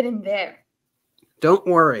going to get in there? Don't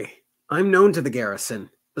worry. I'm known to the garrison.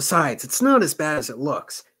 Besides, it's not as bad as it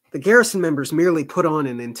looks. The garrison members merely put on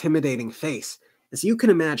an intimidating face. As you can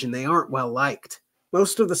imagine, they aren't well liked.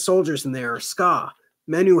 Most of the soldiers in there are Ska,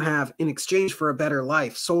 men who have, in exchange for a better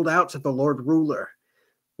life, sold out to the Lord Ruler.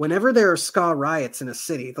 Whenever there are Ska riots in a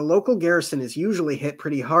city, the local garrison is usually hit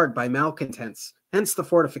pretty hard by malcontents, hence the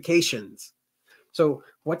fortifications. So,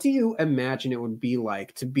 what do you imagine it would be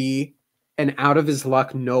like to be an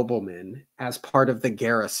out-of-his-luck nobleman as part of the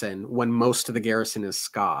garrison when most of the garrison is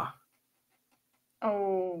Ska?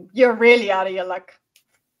 Oh, you're really out of your luck.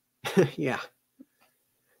 Yeah.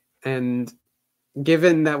 And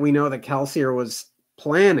given that we know that Kelsier was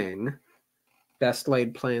planning, best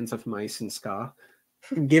laid plans of mice and Ska,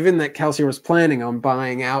 given that Kelsier was planning on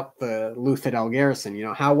buying out the Luthadel garrison,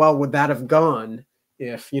 how well would that have gone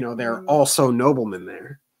if, there are also noblemen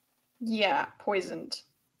there? Yeah, poisoned.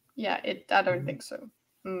 Yeah, I don't think so.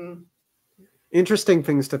 Interesting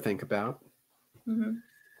things to think about. Mm-hmm.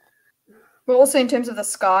 Well, also in terms of the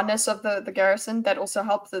scarness of the garrison, that also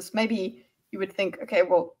helps us. Maybe you would think, okay,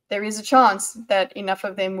 well, there is a chance that enough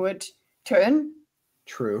of them would turn.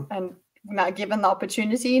 True. And now given the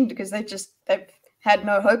opportunity, because they've had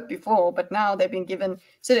no hope before, but now they've been given,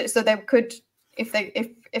 so they could,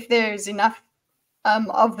 if there's enough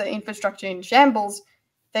of the infrastructure in shambles,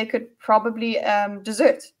 they could probably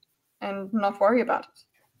desert and not worry about it.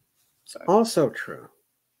 So. Also true.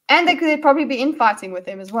 And they'd probably be infighting with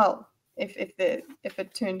them as well. If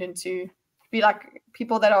it turned into be like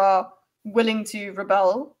people that are willing to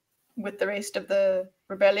rebel with the rest of the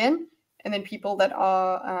rebellion, and then people that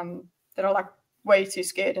are like way too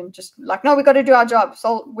scared and just like, no, we got to do our job.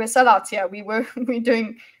 So we're sellouts here. We're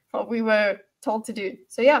doing what we were told to do.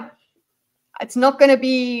 So yeah, it's not going to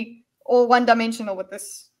be all one-dimensional with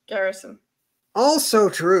this garrison. Also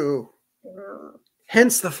true.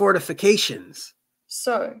 Hence the fortifications.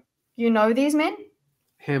 So, you know these men?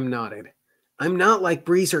 Ham nodded. I'm not like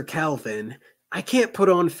Breeze or Calvin. I can't put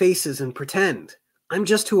on faces and pretend. I'm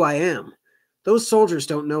just who I am. Those soldiers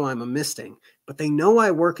don't know I'm a misting, but they know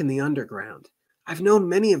I work in the underground. I've known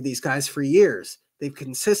many of these guys for years. They've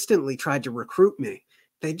consistently tried to recruit me.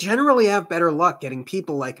 They generally have better luck getting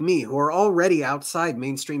people like me who are already outside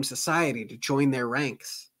mainstream society to join their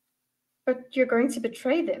ranks. But you're going to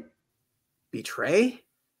betray them. Betray?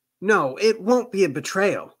 No, it won't be a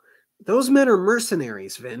betrayal. Those men are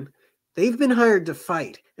mercenaries, Vin. They've been hired to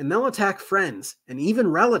fight, and they'll attack friends, and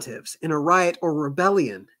even relatives, in a riot or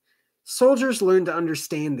rebellion. Soldiers learn to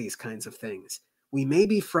understand these kinds of things. We may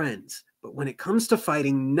be friends, but when it comes to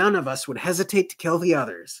fighting, none of us would hesitate to kill the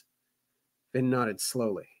others. Vin nodded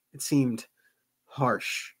slowly. It seemed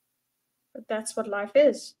harsh. But that's what life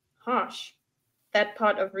is. Harsh. That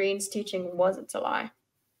part of Reen's teaching wasn't a lie.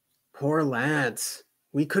 Poor lads.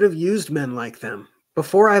 We could have used men like them.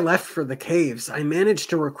 Before I left for the caves, I managed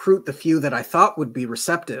to recruit the few that I thought would be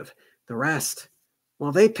receptive. The rest,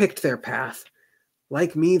 well, they picked their path.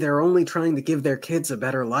 Like me, they're only trying to give their kids a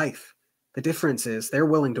better life. The difference is they're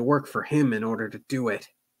willing to work for him in order to do it.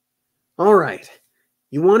 All right.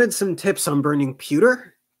 You wanted some tips on burning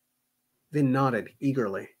pewter? Vin nodded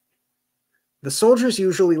eagerly. The soldiers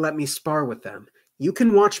usually let me spar with them. You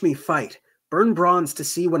can watch me fight. Burn bronze to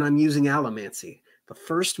see when I'm using allomancy. The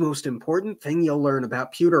first most important thing you'll learn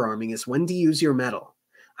about pewter arming is when to use your metal.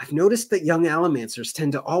 I've noticed that young allomancers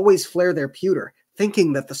tend to always flare their pewter,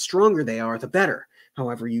 thinking that the stronger they are, the better.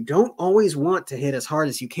 However, you don't always want to hit as hard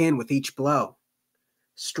as you can with each blow.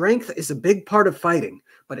 Strength is a big part of fighting,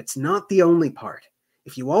 but it's not the only part.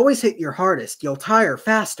 If you always hit your hardest, you'll tire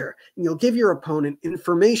faster, and you'll give your opponent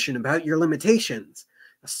information about your limitations.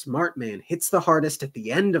 A smart man hits the hardest at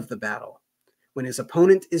the end of the battle, when his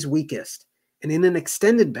opponent is weakest. And in an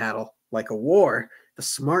extended battle, like a war, the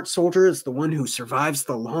smart soldier is the one who survives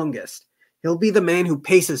the longest. He'll be the man who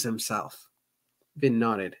paces himself. Vin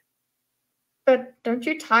nodded. But don't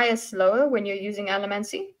you tire slower when you're using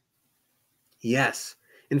allomancy? Yes.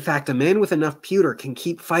 In fact, a man with enough pewter can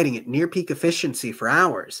keep fighting at near peak efficiency for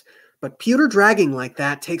hours. But pewter dragging like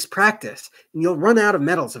that takes practice, and you'll run out of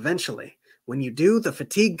metals eventually. When you do, the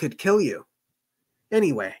fatigue could kill you.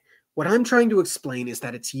 Anyway, what I'm trying to explain is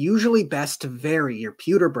that it's usually best to vary your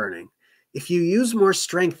pewter burning. If you use more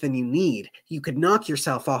strength than you need, you could knock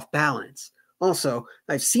yourself off balance. Also,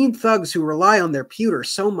 I've seen thugs who rely on their pewter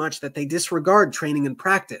so much that they disregard training and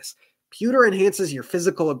practice. Pewter enhances your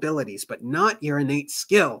physical abilities, but not your innate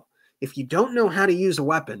skill. If you don't know how to use a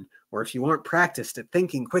weapon, or if you aren't practiced at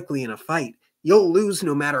thinking quickly in a fight, you'll lose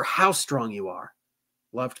no matter how strong you are.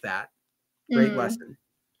 Loved that. Great lesson.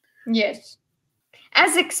 Yes.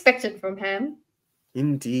 As expected from him.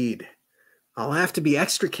 Indeed. I'll have to be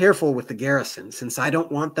extra careful with the garrison, since I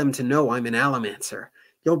don't want them to know I'm an Allomancer.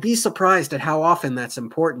 You'll be surprised at how often that's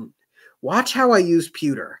important. Watch how I use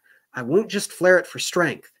pewter. I won't just flare it for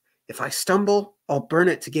strength. If I stumble, I'll burn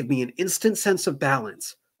it to give me an instant sense of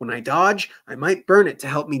balance. When I dodge, I might burn it to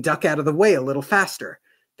help me duck out of the way a little faster.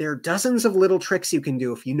 There are dozens of little tricks you can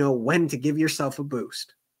do if you know when to give yourself a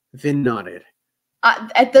boost. Vin nodded.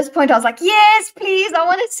 At this point, I was like, yes, please, I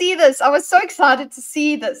want to see this. I was so excited to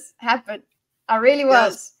see this happen. I really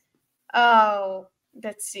was. Yes. Oh,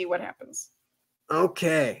 let's see what happens.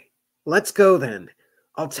 Okay, let's go then.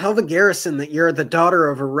 I'll tell the garrison that you're the daughter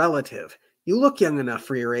of a relative. You look young enough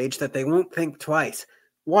for your age that they won't think twice.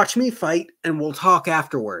 Watch me fight, and we'll talk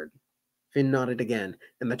afterward. Vin nodded again,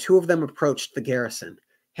 and the two of them approached the garrison.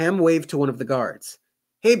 Ham waved to one of the guards.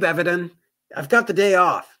 Hey, Bevedon, I've got the day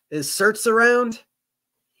off. Is Certs around?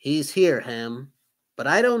 He's here, Ham, but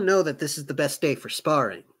I don't know that this is the best day for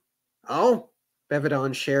sparring. Oh?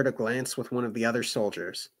 Bevedon shared a glance with one of the other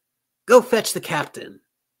soldiers. Go fetch the captain,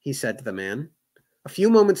 he said to the man. A few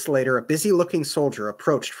moments later, a busy-looking soldier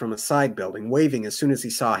approached from a side building, waving as soon as he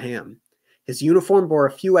saw Ham. His uniform bore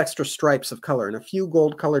a few extra stripes of color and a few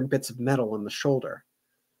gold-colored bits of metal on the shoulder.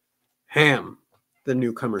 Ham, the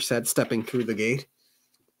newcomer said, stepping through the gate.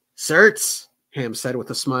 Certs, Ham said with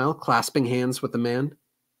a smile, clasping hands with the man.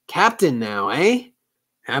 Captain now, eh?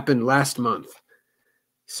 Happened last month,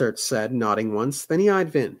 Certs said, nodding once. Then he eyed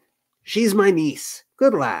Vin. She's my niece.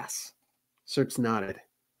 Good lass. Certs nodded.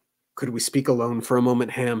 Could we speak alone for a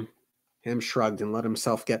moment, Ham? Ham shrugged and let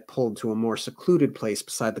himself get pulled to a more secluded place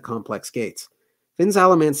beside the complex gates. Vin's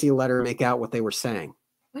allomancy let her make out what they were saying.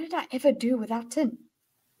 What did I ever do without Tin?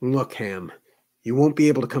 Look, Ham, you won't be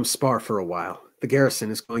able to come spar for a while. The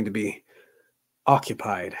garrison is going to be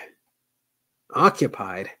occupied.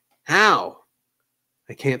 Occupied? How?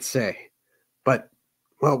 I can't say. But,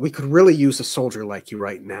 well, we could really use a soldier like you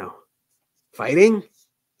right now. Fighting?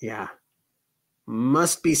 Yeah.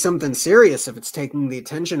 Must be something serious if it's taking the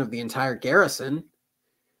attention of the entire garrison.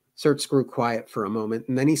 Certs grew quiet for a moment,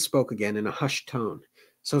 and then he spoke again in a hushed tone,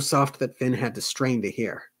 so soft that Vin had to strain to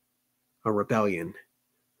hear. A rebellion.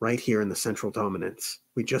 Right here in the Central Dominance.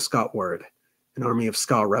 We just got word. An army of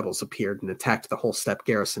Ska rebels appeared and attacked the whole steppe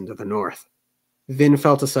garrison to the north. Vin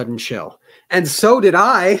felt a sudden chill. And so did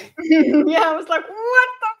I! Yeah, I was like, what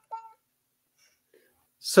the fuck?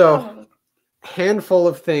 So, handful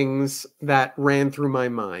of things that ran through my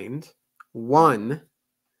mind. One,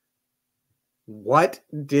 what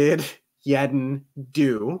did Yedden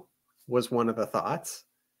do? Was one of the thoughts.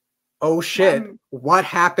 Oh shit, what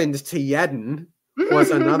happened to Yedden?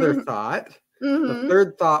 Was another thought. The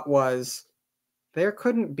third thought was, there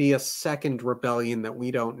couldn't be a second rebellion that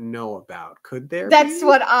we don't know about, could there? That's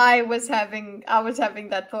what I was having. I was having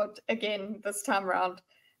that thought again this time around.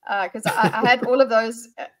 Because I had all of those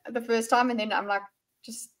the first time, and then I'm like,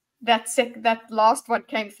 just that last one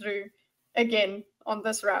came through again on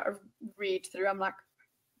this read through. I'm like,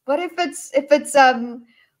 what if it's the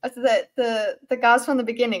guys from the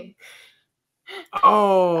beginning?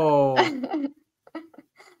 Oh,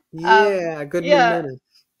 yeah, good Menace.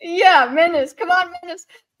 Yeah, Menace. Come on, Menace.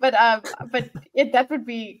 But that would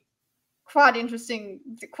be quite interesting,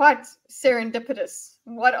 quite serendipitous.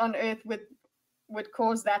 What on earth would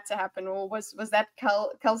cause that to happen? Or was that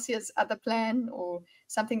Kelsia's other plan, or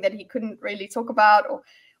something that he couldn't really talk about? Or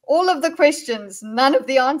all of the questions, none of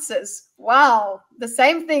the answers. Wow, the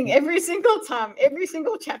same thing every single time, every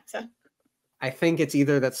single chapter. I think it's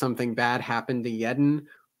either that something bad happened to Yedden,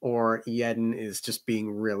 or Yedden is just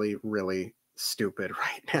being really, really stupid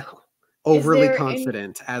right now. Overly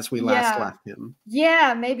confident as we last left him.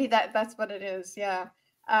 Yeah, maybe that's what it is. Yeah.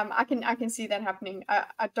 I can see that happening.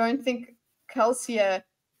 I don't think Kelsia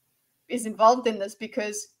is involved in this,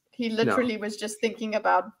 because he literally was just thinking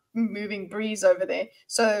about moving Breeze over there.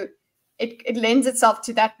 So it lends itself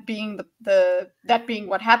to that being that being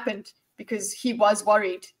what happened, because he was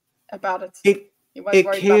worried about it. He was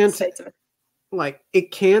worried about the state of it. Like,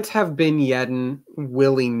 it can't have been Yedden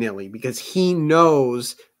willy-nilly, because he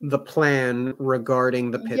knows the plan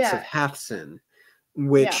regarding the pits of Yeah. Hathsin,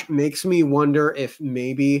 which Yeah. makes me wonder if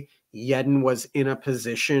maybe Yedden was in a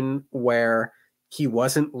position where he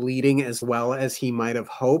wasn't leading as well as he might have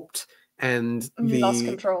hoped, and He lost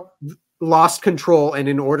control. lost control, and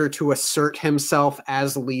in order to assert himself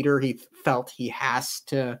as leader, he felt he has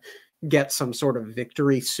to get some sort of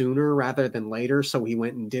victory sooner rather than later, so he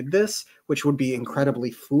went and did this, which would be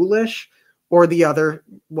incredibly foolish. Or the other,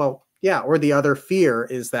 well, yeah, or the other fear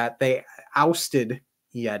is that they ousted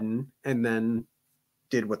Yedden and then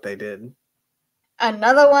did what they did.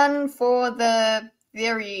 Another one for the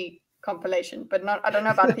theory compilation, but not, I don't know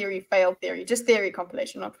about theory, failed theory, just theory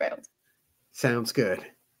compilation, not failed. Sounds good.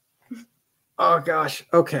 Oh gosh.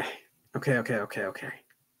 Okay. Okay.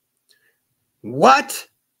 What?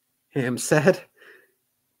 Ham said.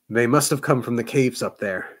 They must have come from the caves up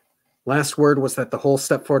there. Last word was that the whole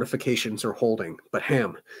step fortifications are holding, but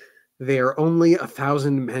Ham, they are only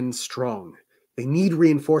 1,000 men strong. They need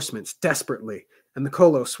reinforcements desperately, and the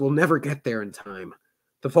Kolos will never get there in time.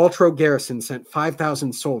 The Voltro garrison sent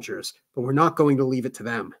 5,000 soldiers, but we're not going to leave it to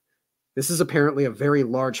them. This is apparently a very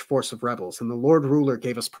large force of rebels, and the Lord Ruler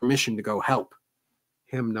gave us permission to go help.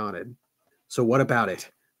 Ham nodded. So what about it?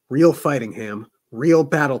 Real fighting, Ham. Real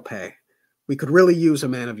battle pay. We could really use a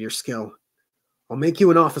man of your skill. I'll make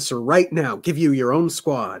you an officer right now, give you your own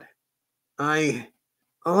squad. I'll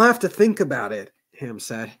have to think about it, Ham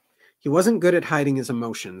said. He wasn't good at hiding his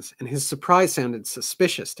emotions, and his surprise sounded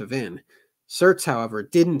suspicious to Vin. Sertz, however,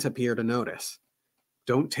 didn't appear to notice.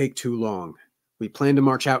 Don't take too long. We plan to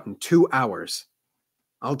march out in 2 hours.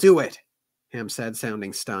 I'll do it, Ham said,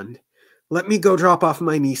 sounding stunned. Let me go drop off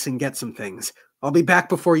my niece and get some things. I'll be back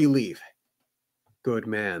before you leave. Good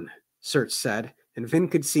man, Sertz said, and Vin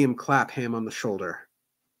could see him clap Ham on the shoulder.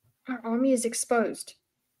 Our army is exposed.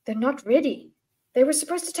 They're not ready. They were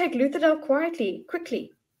supposed to take Luthadel quietly,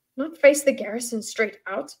 quickly, not face the garrison straight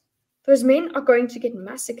out. Those men are going to get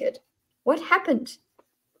massacred. What happened?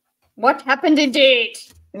 What happened indeed?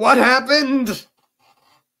 What happened?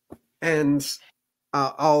 And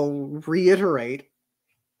I'll reiterate,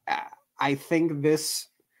 I think this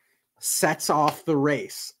sets off the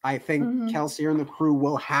race. I think Kelsier and the crew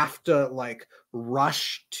will have to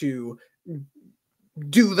rush to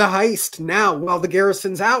do the heist now while the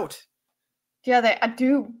garrison's out. Yeah, they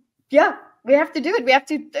do. Yeah, we have to do it. We have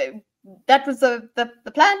to. That was the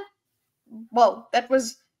plan. Well, that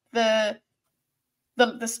was the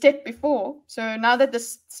step before. So now that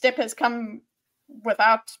this step has come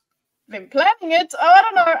without them planning it, I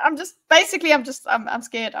don't know. I'm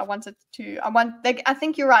scared. I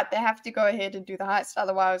think you're right. They have to go ahead and do the heist.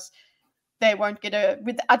 Otherwise, they won't get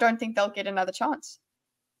I don't think they'll get another chance.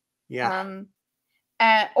 Yeah.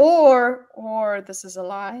 Or this is a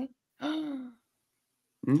lie. But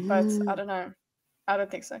I don't know. I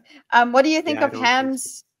don't think so. What do you think of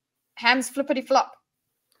Ham's flippity flop?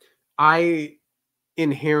 I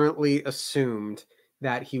inherently assumed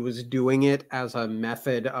that he was doing it as a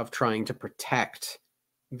method of trying to protect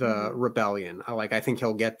the rebellion. I think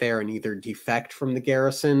he'll get there and either defect from the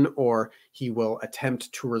garrison, or he will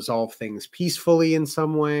attempt to resolve things peacefully in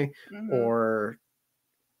some way, or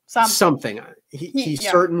something. He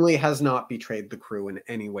certainly has not betrayed the crew in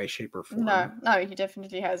any way, shape, or form. No, he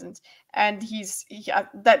definitely hasn't. And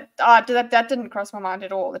that didn't cross my mind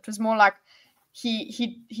at all. It was more like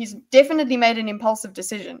he's definitely made an impulsive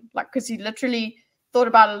decision, because he literally thought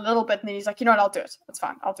about it a little bit, and then he's like, you know what, I'll do it. It's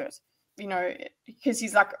fine, I'll do it. Because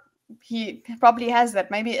he's like, he probably has that.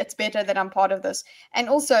 Maybe it's better that I'm part of this, and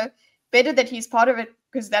also better that he's part of it,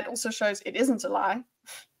 because that also shows it isn't a lie.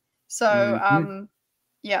 So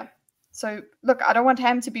yeah. So look, I don't want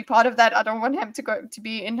Ham to be part of that. I don't want him to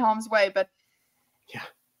be in harm's way, but yeah,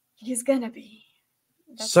 he's gonna be.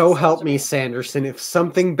 So help me, Sanderson, if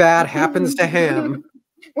something bad happens to Ham.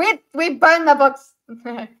 we burn the books.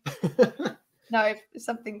 No, if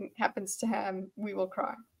something happens to Ham, we will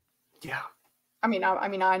cry. Yeah. I know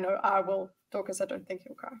I will. Dorkus, I don't think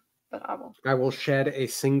he'll cry, but I will. I will shed a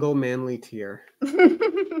single manly tear.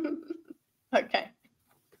 Okay.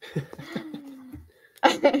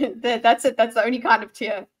 That's it. That's the only kind of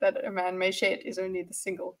tear that a man may shed, is only the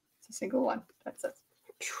single. It's a single one. That's it.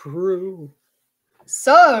 True.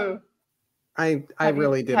 So I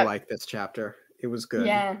really did like this chapter. It was good.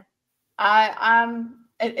 Yeah.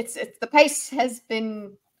 It's the pace has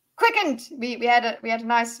been quickened. We had a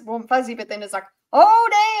nice warm fuzzy, but then it's like, oh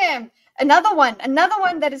damn, another one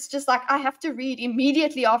that is just like I have to read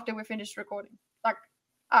immediately after we're finished recording.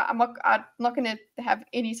 I'm not gonna have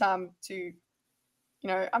any time to,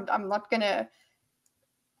 I'm not gonna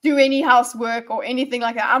do any housework or anything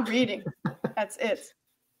like that. I'm reading. That's it.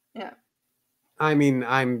 Yeah. I mean,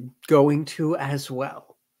 I'm going to as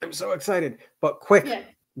well. I'm so excited. But quick, Yeah.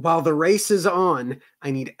 while the race is on, I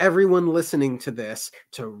need everyone listening to this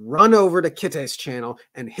to run over to Kitteh's channel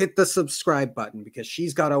and hit the subscribe button, because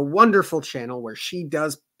she's got a wonderful channel where she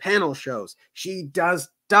does panel shows. She does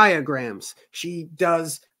diagrams. She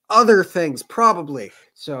does other things, probably.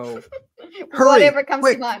 So hurry, Whatever comes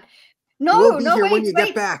quick. to mind. No, We'll be no, here wait, when you wait.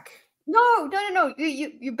 get back. No.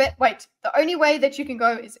 You bet. Wait. The only way that you can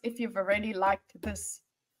go is if you've already liked this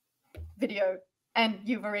video and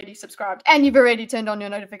you've already subscribed and you've already turned on your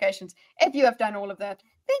notifications. If you have done all of that,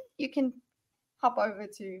 then you can hop over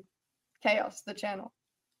to Chaos, the channel.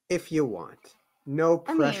 If you want. No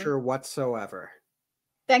pressure whatsoever.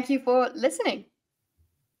 Thank you for listening.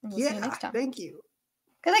 And we'll see you next time. Thank you.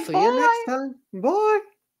 Thanks, See you next time. Bye.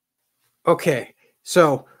 Okay,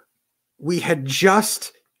 so we had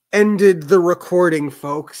just ended the recording,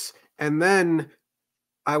 folks, and then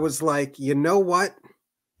I was like, you know what?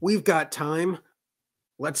 We've got time.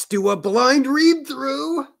 Let's do a blind read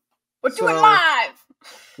through. We're doing live.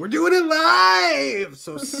 We're doing it live.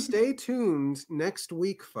 So stay tuned next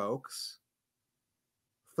week, folks.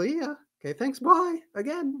 See ya. Okay, thanks. Bye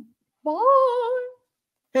again. Bye.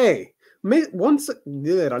 Hey, once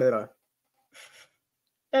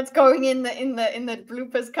That's going in the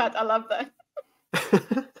bloopers cut. I love that.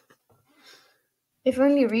 If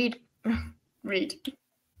only read.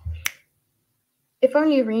 If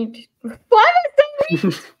only read. Why did I say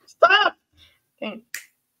read? Stop. Okay.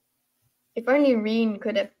 If only Reen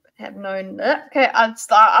could have known. Okay,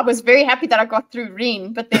 I was very happy that I got through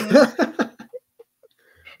Reen, but then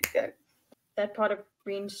that part of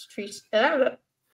Reen's treat.